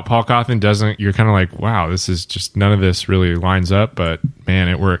about Paul Cawthon doesn't, you're kind of like, wow, this is just, none of this really lines up, but man,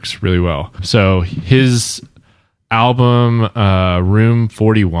 it works really well. So his album, Room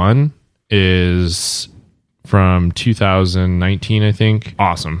 41, is from 2019, I think.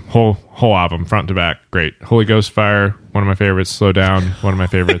 Awesome. Whole album, front to back. Great. Holy Ghost Fire, one of my favorites. Slow Down, one of my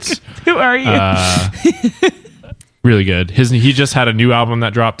favorites. Who are you? Really good. He just had a new album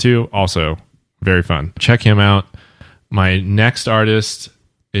that dropped too. Also very fun. Check him out. My next artist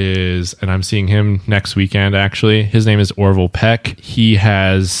is, and I'm seeing him next weekend actually. His name is Orville Peck.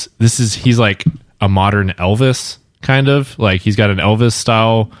 He's like a modern Elvis, kind of. Like he's got an Elvis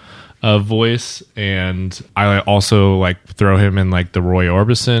style voice, and I also like throw him in like the Roy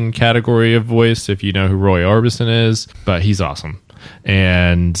Orbison category of voice, if you know who Roy Orbison is. But he's awesome.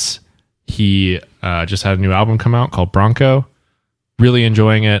 And he just had a new album come out called Bronco. Really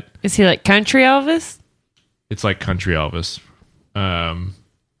enjoying it. Is he like country Elvis? It's like country Elvis. And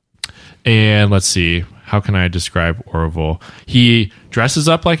let's see, how can I describe Orville? He dresses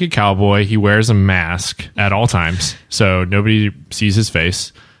up like a cowboy. He wears a mask at all times, so nobody sees his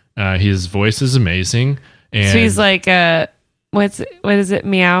face. His voice is amazing. And So he's like, what is it?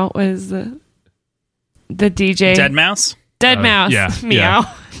 Meow? What is the DJ? Dead Mouse? Dead Mouse. yeah, Meow.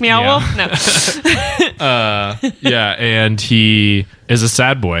 yeah. Meow Yeah. Wolf? No. yeah, and he is a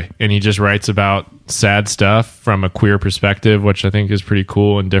sad boy, and he just writes about sad stuff from a queer perspective, which I think is pretty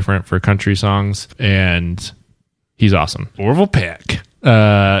cool and different for country songs. And he's awesome. Orville Peck.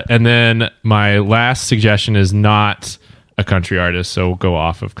 And then my last suggestion is not a country artist, so we'll go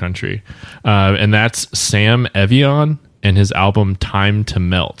off of country. And that's Sam Evian and his album Time to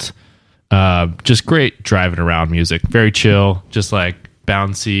Melt. Just great driving around music. Very chill, just like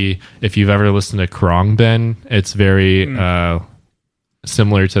bouncy. If you've ever listened to Khruangbin, it's very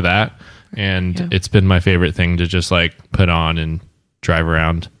similar to that. And it's been my favorite thing to just like put on and drive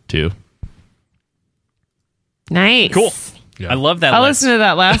around to. Nice. Cool. Yeah. I love that I'll list. listen to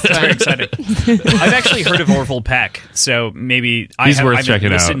that last Very one. excited. I've actually heard of Orville Peck, so maybe He's worth I haven't checking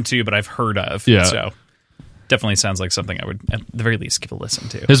out. listened to, but I've heard of. Yeah. So definitely sounds like something I would, at the very least, give a listen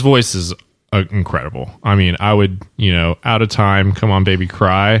to. His voice is incredible. I mean, I would, Out of Time, Come On Baby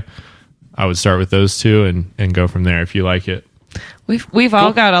Cry. I would start with those two and go from there if you like it. We've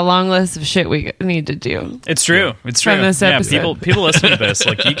all got a long list of shit we need to do. It's true. It's true. From this episode. People listen to this.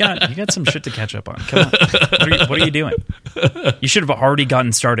 Like you got some shit to catch up on. Come on. What are you doing? You should have already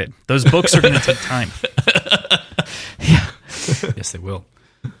gotten started. Those books are going to take time. Yes, they will.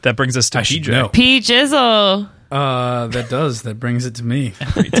 That brings us to I should PJ. know. P Jizzle. That brings it to me.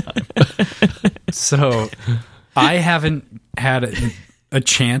 Every time. So I haven't had a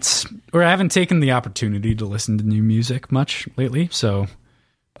chance, or I haven't taken the opportunity to listen to new music much lately. So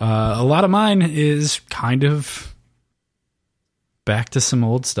a lot of mine is kind of back to some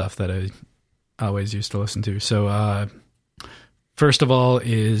old stuff that I always used to listen to. So first of all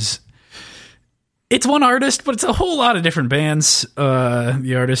it's one artist, but it's a whole lot of different bands.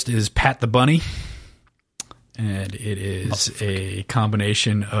 The artist is Pat the Bunny. And it is a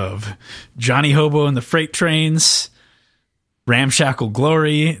combination of Johnny Hobo and the Freight Trains, Ramshackle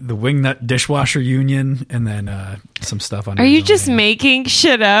Glory, the Wingnut Dishwasher Union, and then some stuff on. Are you just making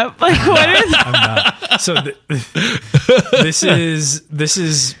shit up? Like what is I'm not. So this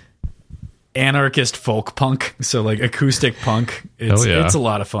is anarchist folk punk. So like acoustic punk. It's a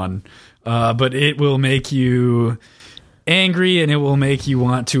lot of fun, but it will make you angry, and it will make you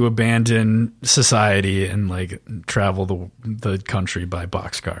want to abandon society and like travel the country by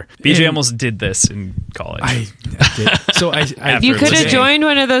boxcar. BJ almost did this in college. I did. So I You could have listening. joined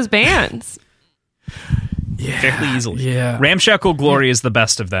one of those bands. fairly easily. Yeah. Ramshackle Glory is the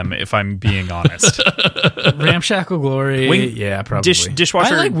best of them, if I'm being honest. Ramshackle Glory. Yeah, probably.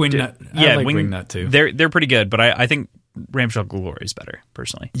 Dishwasher. I like Wingnut. I like Wingnut too. They're pretty good, but I think Ramshackle Glory is better,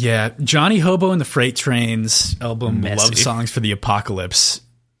 personally. Yeah, Johnny Hobo and the Freight Trains album Messy. Love Songs for the Apocalypse,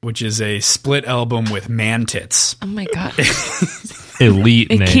 which is a split album with Man Tits. Oh my god. Elite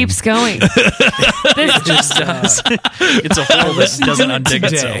It name. keeps going. It just does. It's a hole that doesn't undig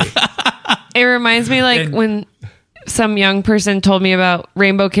today. itself. It reminds me like And- when some young person told me about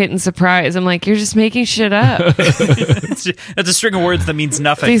Rainbow Kitten Surprise. I'm like, you're just making shit up. That's a string of words that means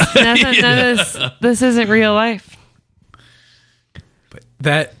nothing. This isn't real life.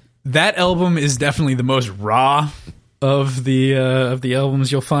 That album is definitely the most raw of the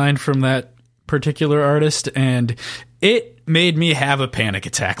albums you'll find from that particular artist, and it made me have a panic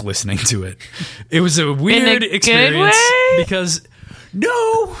attack listening to it. It was a weird good experience way? because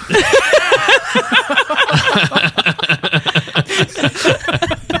no.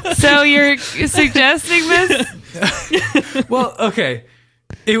 So you're suggesting this? Well, okay.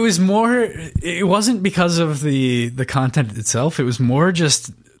 It was more. It wasn't because of the content itself. It was more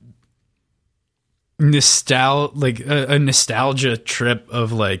just a nostalgia trip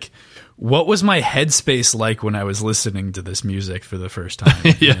of like, what was my headspace like when I was listening to this music for the first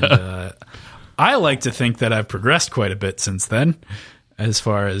time? Yeah. And, I like to think that I've progressed quite a bit since then, as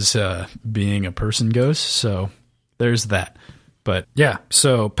far as being a person goes. So there's that. But yeah,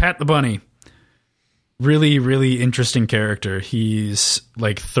 so Pat the Bunny, really, really interesting character. He's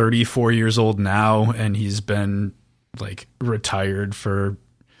like 34 years old now, and he's been like retired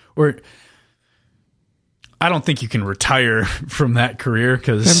or I don't think you can retire from that career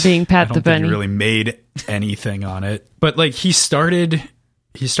because From being Pat I don't the think Bunny. he really made anything on it. But like he started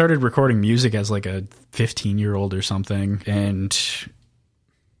recording music as like a 15-year-old or something, and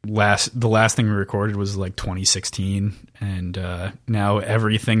the last thing we recorded was like 2016, and now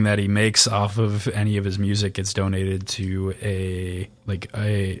everything that he makes off of any of his music gets donated to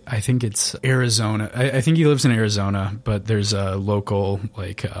I think it's Arizona. I think he lives in Arizona, but there's a local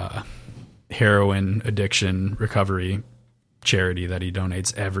like heroin addiction recovery charity that he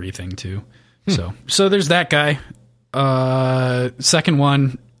donates everything to. So there's that guy. Second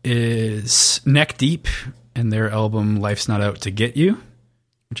one is Neck Deep and their album Life's Not Out to Get You,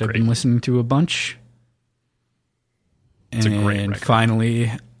 which I've been listening to a bunch. It's a great record.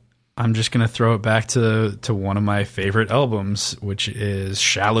 Finally, I'm just going to throw it back to one of my favorite albums, which is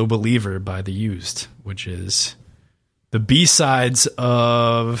Shallow Believer by The Used, which is the B-sides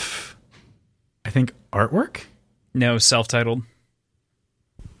of, I think, Artwork? No, self-titled.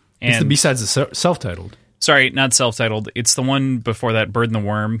 It's the B-sides of self-titled. Sorry, not self-titled. It's the one before that, Bird and the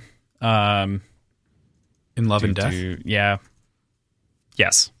Worm. In Love and Death? Yeah.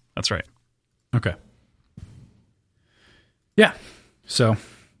 Yes, that's right. Okay. Yeah. So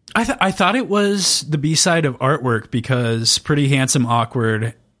I thought it was the B-side of Artwork because Pretty Handsome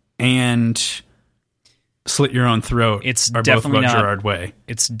Awkward and Slit Your Own Throat are both about Gerard Way.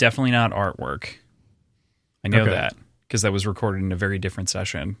 It's definitely not Artwork. I know Okay. that because that was recorded in a very different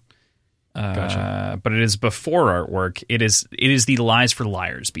session. Gotcha. But it is before Artwork. It is the Lies for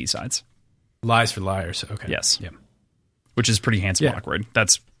Liars B-sides. Lies for Liars. Okay. Yes. Yep. Which is Pretty Handsome Yeah. Awkward.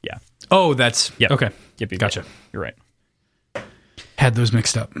 That's, yeah. Oh, that's... Yep. Okay. Yep. Gotcha. You're right. Had those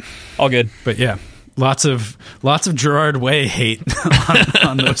mixed up. All good. But yeah, lots of Gerard Way hate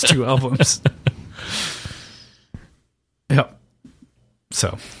on those two albums. Yep.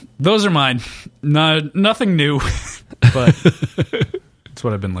 So those are mine. Nothing new, but it's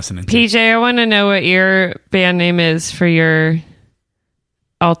what I've been listening to. PJ, I want to know what your band name is for your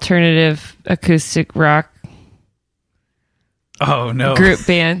alternative acoustic rock Oh no, group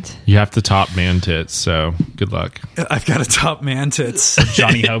band. You have to top man tits, so good luck. I've got a top man tits.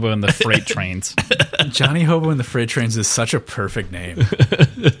 Johnny Hobo and the Freight Trains. Johnny Hobo and the Freight Trains is such a perfect name.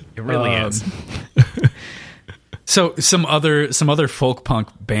 It really is. So some other folk punk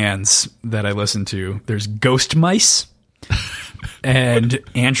bands that I listen to. There's Ghost Mice and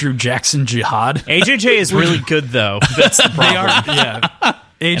Andrew Jackson Jihad. AJJ is really good, though. That's the problem. They are, yeah.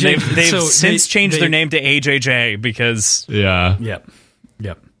 And AJ, they've since changed their name to AJJ because... Yeah. Yep.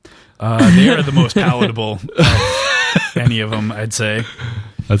 They are the most palatable of any of them, I'd say.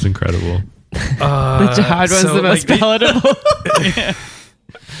 That's incredible. The Jihad was the most palatable.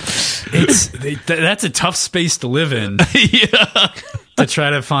 That's a tough space to live in. Yeah. To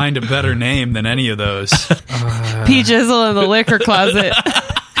try to find a better name than any of those. P. Jizzle in the liquor closet.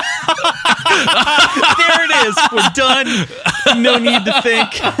 There it is. We're done. No need to think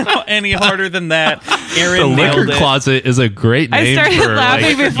any harder than that. Aaron The nailed Liquor it. Closet is a great I name started for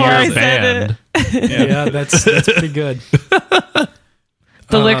laughing before your I said band. Yeah, that's pretty good.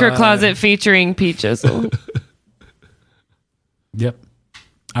 The liquor closet featuring P. Jizzle. Yep.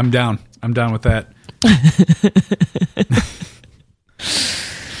 I'm down with that.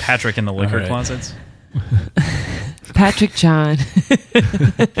 Patrick in the liquor All right. closets. Patrick John.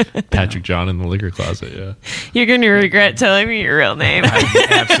 Patrick John in the Liquor Closet, yeah. You're going to regret telling me your real name.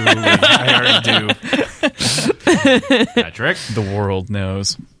 Absolutely. I already do. Patrick. The world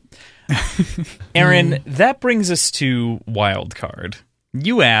knows. Aaron, that brings us to wild card.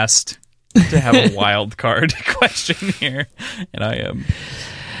 You asked to have a wild card question here, and I am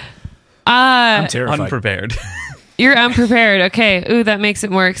I'm terrified. unprepared. You're unprepared. Okay. Ooh, that makes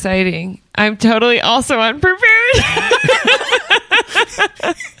it more exciting. I'm totally also unprepared.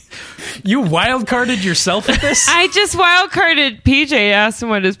 You wildcarded yourself at this? I just wildcarded PJ, asked him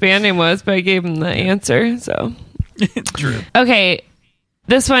what his band name was, but I gave him the answer. So It's true. okay,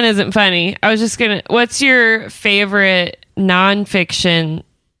 this one isn't funny. I was just gonna. What's your favorite nonfiction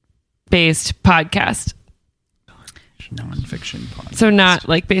based podcast? nonfiction podcast. So not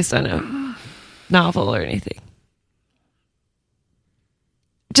like based on a novel or anything.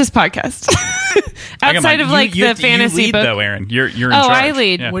 Just podcast. Outside of like the fantasy you lead, book. though, Aaron. You're in Oh, charge. I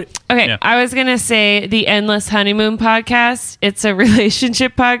lead. Yeah. Okay, Yeah. I was gonna say the Endless Honeymoon podcast. It's a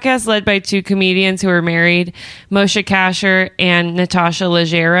relationship podcast led by two comedians who are married, Moshe Kasher and Natasha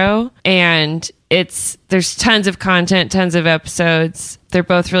Leggero, and there's tons of content, tons of episodes. They're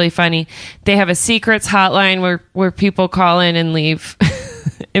both really funny. They have a secrets hotline where people call in and leave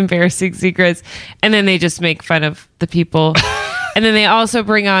embarrassing secrets, and then they just make fun of the people. And then they also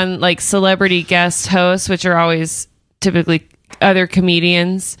bring on like celebrity guest hosts, which are always typically other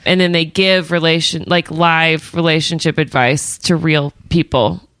comedians. And then they give live relationship advice to real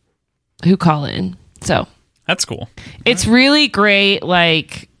people who call in. So That's cool. it's really great.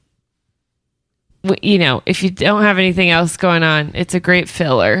 Like, if you don't have anything else going on, it's a great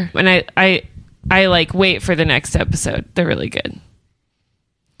filler. And I like wait for the next episode. They're really good.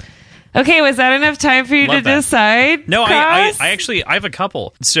 Okay, was that enough time for you Love to that. decide? No, Cross? I actually have a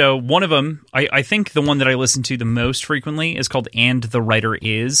couple. So one of them, I think the one that I listen to the most frequently is called "And the Writer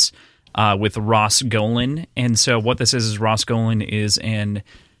Is" with Ross Golan. And so what this is Ross Golan is an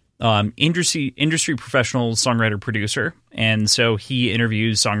industry professional songwriter producer, and so he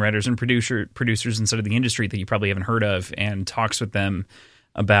interviews songwriters and producers inside of the industry that you probably haven't heard of, and talks with them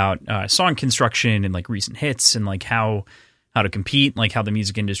about song construction and like recent hits and like how to compete, like how the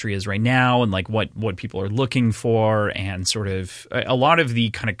music industry is right now, and like what people are looking for, and sort of a lot of the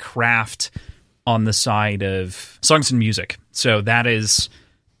kind of craft on the side of songs and music. So that is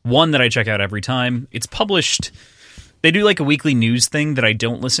one that I check out every time. It's published. They do like a weekly news thing that I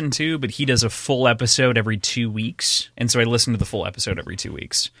don't listen to, but he does a full episode every 2 weeks, and so I listen to the full episode every 2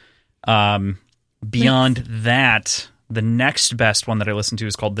 weeks. Beyond that, the next best one that I listen to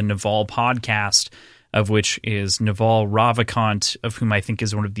is called the Naval Podcast, of which is Naval Ravikant, of whom I think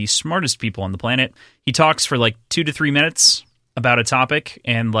is one of the smartest people on the planet. He talks for like 2 to 3 minutes about a topic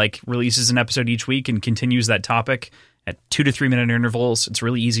and like releases an episode each week and continues that topic at 2 to 3 minute intervals. It's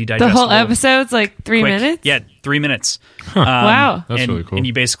really easy, digestible. The whole episode's like 3 quick. minutes? Yeah, 3 minutes. Wow. That's and, really cool. And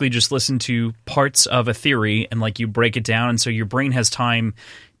you basically just listen to parts of a theory and like you break it down, and so your brain has time.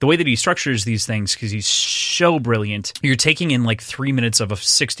 The way that he structures these things, because he's so brilliant, you're taking in like 3 minutes of a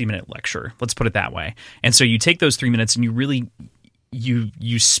 60-minute lecture. Let's put it that way. And so you take those 3 minutes and you really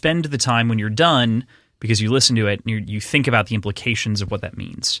you spend the time when you're done, because you listen to it and you think about the implications of what that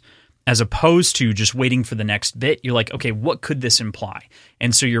means, as opposed to just waiting for the next bit. You're like, okay, what could this imply?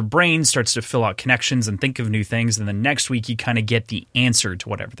 And so your brain starts to fill out connections and think of new things, and the next week you kind of get the answer to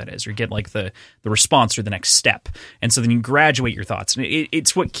whatever that is, or you get like the response or the next step. And so then you graduate your thoughts. And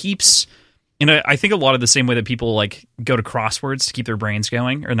it's what keeps, and I think a lot of the same way that people like go to crosswords to keep their brains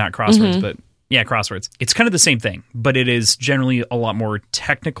going, or not crosswords, but yeah, crosswords. It's kind of the same thing, but it is generally a lot more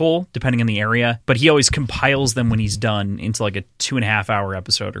technical depending on the area. But he always compiles them when he's done into like a 2.5 hour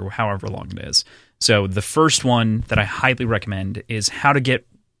episode or however long it is. So the first one that I highly recommend is How to Get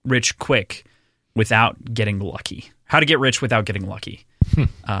Rich Quick Without Getting Lucky. How to Get Rich Without Getting Lucky.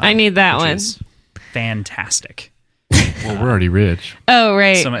 I need that which one. is fantastic. Well, we're already rich. Oh,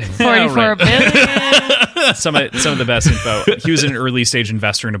 right. 44 right. billion. Some of the best info. He was an early stage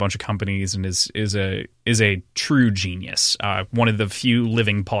investor in a bunch of companies and is a true genius. One of the few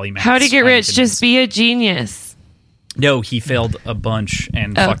living polymaths. How to get rich? Goodness. Just be a genius. No, he failed a bunch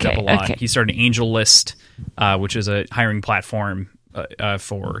and fucked up a lot. Okay. He started Angel List, which is a hiring platform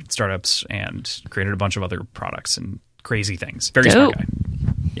for startups, and created a bunch of other products and crazy things. Very smart guy.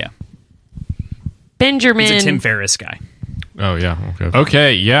 Yeah. Benjamin. He's a Tim Ferriss guy. Oh, yeah.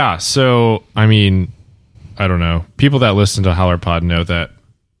 Okay, yeah. So, I mean, I don't know. People that listen to Howler Pod know that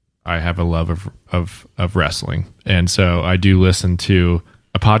I have a love of wrestling. And so I do listen to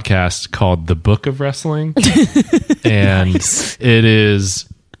a podcast called The Book of Wrestling. And it is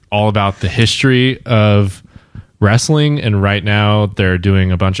all about the history of wrestling. And right now they're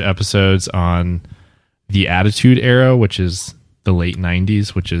doing a bunch of episodes on the Attitude Era, which is the late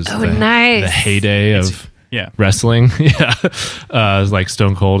 90s, which is the heyday of wrestling. Like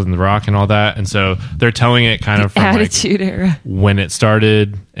Stone Cold and The Rock and all that. And so they're telling it kind of from Attitude Era, when it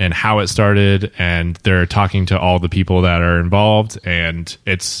started and how it started, and they're talking to all the people that are involved, and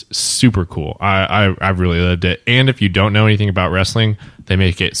it's super cool. I've really loved it. And if you don't know anything about wrestling, they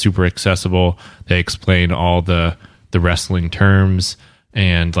make it super accessible. They explain all the wrestling terms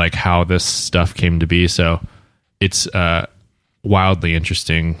and like how this stuff came to be. So it's wildly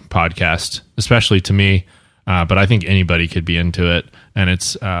interesting podcast, especially to me, but I think anybody could be into it, and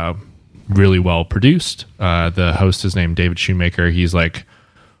it's really well produced. The host is named David Shoemaker. He's like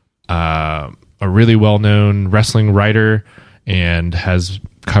a really well-known wrestling writer and has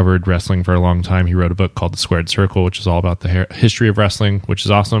covered wrestling for a long time. He wrote a book called The Squared Circle, which is all about the history of wrestling, which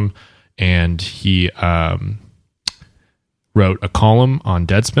is awesome. And he wrote a column on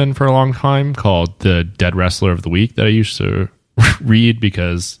Deadspin for a long time called The Dead Wrestler of the Week that I used to read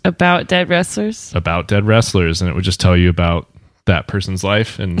because... About dead wrestlers? About dead wrestlers. And it would just tell you about that person's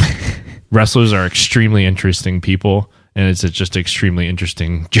life. And wrestlers are extremely interesting people. And it's just an extremely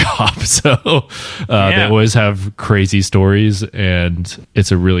interesting job. So they always have crazy stories. And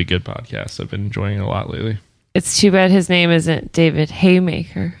it's a really good podcast. I've been enjoying it a lot lately. It's too bad his name isn't David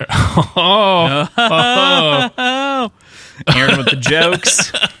Haymaker. Aaron with the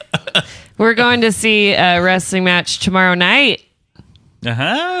jokes. We're going to see a wrestling match tomorrow night.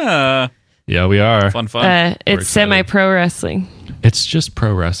 Uh-huh. Yeah, we are. Fun. We're it's semi-pro wrestling. It's just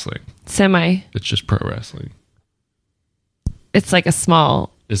pro wrestling. It's just pro wrestling. It's like a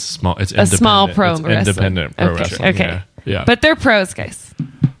small. It's small. It's a small pro it's wrestling. Independent pro wrestling. Okay. Yeah. But they're pros, guys.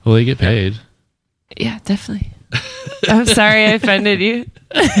 Well, they get paid. Yeah, definitely. I'm sorry I offended you.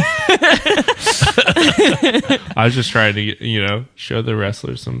 I was just trying to, show the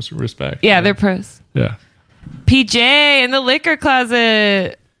wrestlers some respect. Yeah, they're pros. Yeah. PJ in the liquor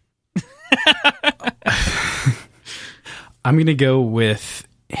closet. I'm going to go with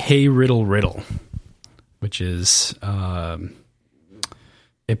Hey Riddle Riddle, which is a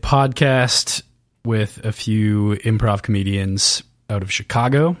podcast with a few improv comedians out of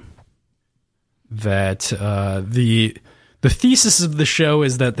Chicago. That the thesis of the show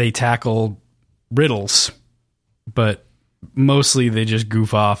is that they tackle riddles, but mostly they just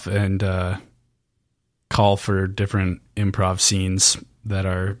goof off and call for different improv scenes that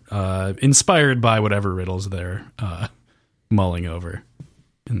are inspired by whatever riddles they're mulling over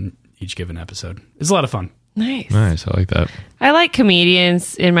in each given episode. It's a lot of fun. Nice. I like that. I like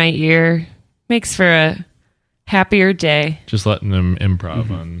comedians in my ear. Makes for a happier day. Just letting them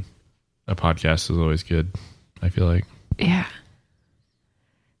improv on a podcast is always good, I feel like. Yeah.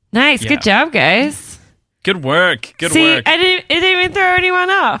 Nice. Yeah. Good job, guys. Good work. Good See, work. It didn't even throw anyone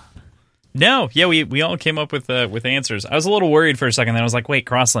off. No. Yeah, we all came up with answers. I was a little worried for a second. Then I was like, wait,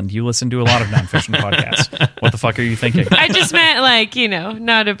 Crossland, you listen to a lot of nonfiction podcasts. What the fuck are you thinking? I just meant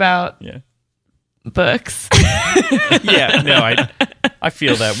not about books. Yeah, no, I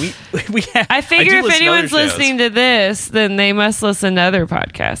feel that. We have, I figure if anyone's listening to this, then they must listen to other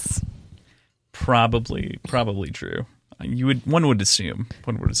podcasts. Probably true. One would assume.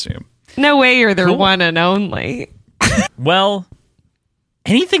 No way you're their one and only. Well,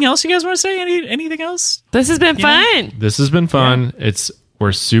 anything else you guys want to say? Anything else? This has been fun. This has been fun. Yeah.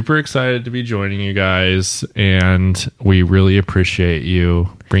 We're super excited to be joining you guys, and we really appreciate you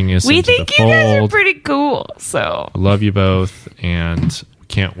bringing us into the fold. We think you guys are pretty cool. So I love you both, and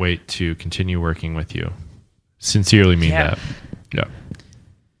can't wait to continue working with you. Sincerely mean that. Yeah.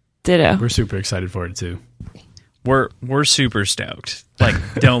 Ditto. We're super excited for it too. We're super stoked.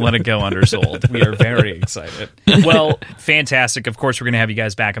 Don't let it go undersold. We are very excited. Well, fantastic. Of course, we're going to have you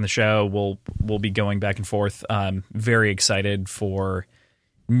guys back on the show. We'll be going back and forth. Very excited for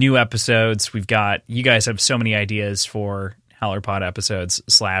new episodes. You guys have so many ideas for Howler Pod episodes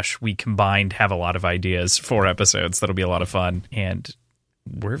 / we combined have a lot of ideas for episodes. That'll be a lot of fun. And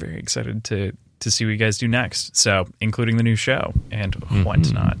we're very excited to see what you guys do next. So, including the new show and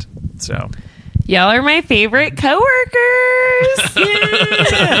whatnot. So, y'all are my favorite coworkers.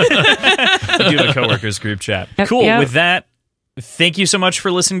 Yeah. We do a coworkers group chat. Cool. Yep. With that, thank you so much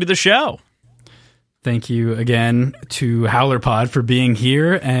for listening to the show. Thank you again to Howler Pod for being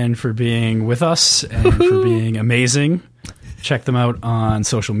here and for being with us and for being amazing. Check them out on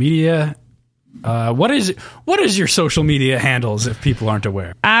social media. What is your social media handles if people aren't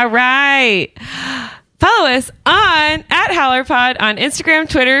aware? All right. Follow us on @HowlerPod on Instagram,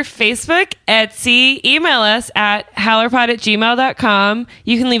 Twitter, Facebook, Etsy. Email us at howlerpod@gmail.com.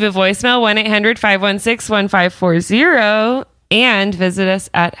 You can leave a voicemail, 1-800-516-1540. And visit us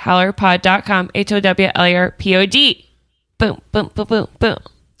at howlerpod.com, HOWLERPOD. Boom, boom, boom, boom, boom.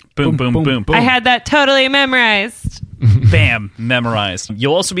 Boom, boom, boom, boom. I had that totally memorized. Bam, memorized.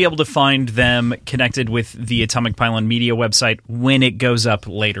 You'll also be able to find them connected with the Atomic Pylon Media website when it goes up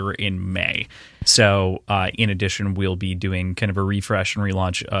later in May. So, in addition, we'll be doing kind of a refresh and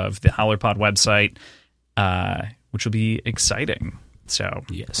relaunch of the Howler Pod website, which will be exciting. So,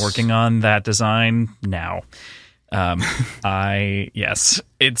 working on that design now. It's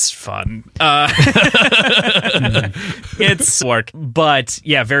fun. It's work, but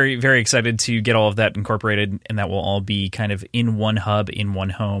yeah, very, very excited to get all of that incorporated, and that will all be kind of in one hub, in one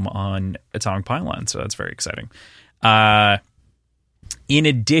home on Atomic Pylon. So that's very exciting. In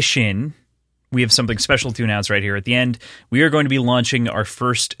addition, we have something special to announce right here at the end. We are going to be launching our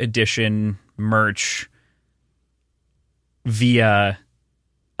first edition merch via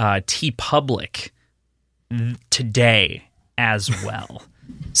TeePublic today as well.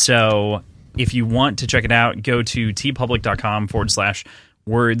 So if you want to check it out, go to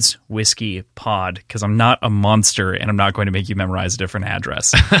teepublic.com/words whiskey pod, because I'm not a monster and I'm not going to make you memorize a different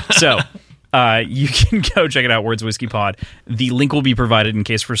address. So you can go check it out, Words Whiskey Pod. The link will be provided in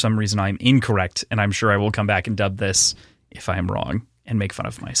case for some reason I'm incorrect, and I'm sure I will come back and dub this if I am wrong and make fun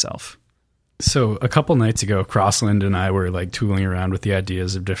of myself. So a couple nights ago, Crossland and I were like tooling around with the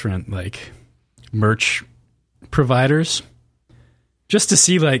ideas of different like merch providers, just to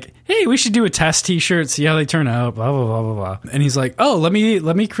see like, hey, we should do a test T-shirt, see how they turn out, blah blah blah blah blah. And he's like, oh, let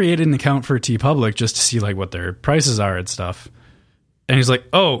me create an account for TeePublic just to see like what their prices are and stuff. And he's like,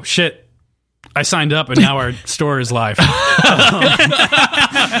 oh shit, I signed up and now our store is live.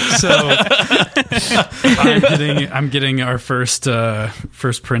 So I'm getting our first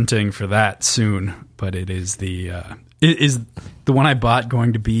printing for that soon. But it is the one I bought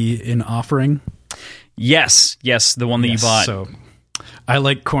going to be in offering? Yes, the one that you bought. So I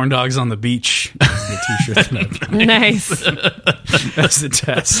like corn dogs on the beach. The T-shirt that Nice. as a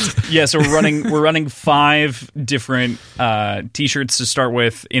test. Yeah, so we're running 5 different T-shirts to start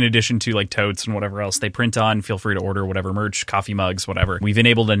with, in addition to like totes and whatever else they print on. Feel free to order whatever merch, coffee mugs, whatever. We've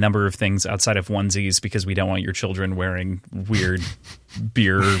enabled a number of things outside of onesies because we don't want your children wearing weird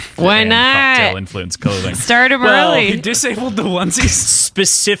beer Why and not? cocktail influenced clothing. Start them He early. disabled the onesies.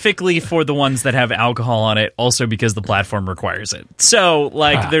 Specifically for the ones that have alcohol on it, also because the platform requires it. So,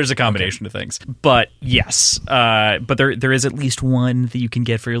 there's a combination of things. But yes, but there is at least one that you can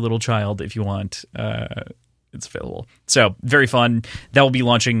get for your little child if you want. It's available. So, very fun. That will be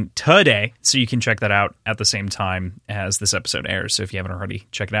launching today, so you can check that out at the same time as this episode airs. So if you haven't already,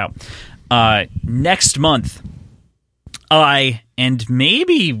 check it out. Next month, I and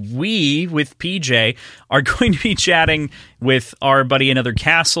maybe we with PJ are going to be chatting with our buddy Another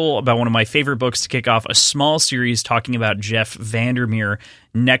Castle about one of my favorite books to kick off a small series talking about Jeff Vandermeer.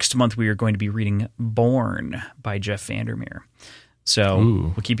 Next month we are going to be reading Born by Jeff Vandermeer. So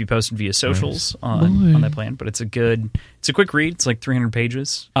we'll keep you posted via socials on that plan. But it's a quick read. It's like 300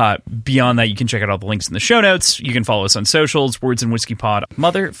 pages. Beyond that, you can check out all the links in the show notes. You can follow us on socials, Words and Whiskey Pod.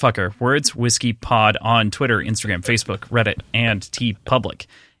 Motherfucker, Words Whiskey Pod on Twitter, Instagram, Facebook, Reddit, and TeePublic.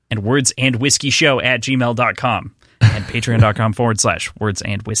 And Words and Whiskey Show at gmail.com. And patreon.com/Words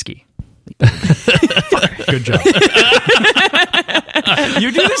and Whiskey. Good job.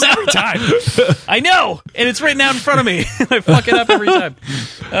 You do this every time. I know, and it's written out in front of me. I fuck it up every time.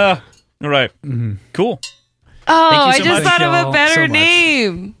 All right. Mm-hmm. Cool. Oh, Thank you I so just much. thought of a Y'all better so much.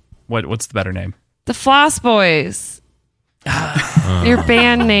 name. What's the better name? The Floss Boys. Your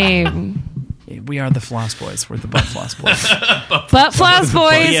band name. We are the Floss Boys. We're the Butt Floss Boys. Butt Floss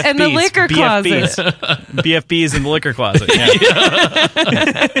Boys and the liquor closet. BFBs in the liquor closet. Yeah.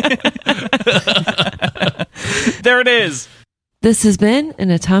 There it is. This has been an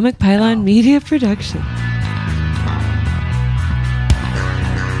Atomic Pylon Media production.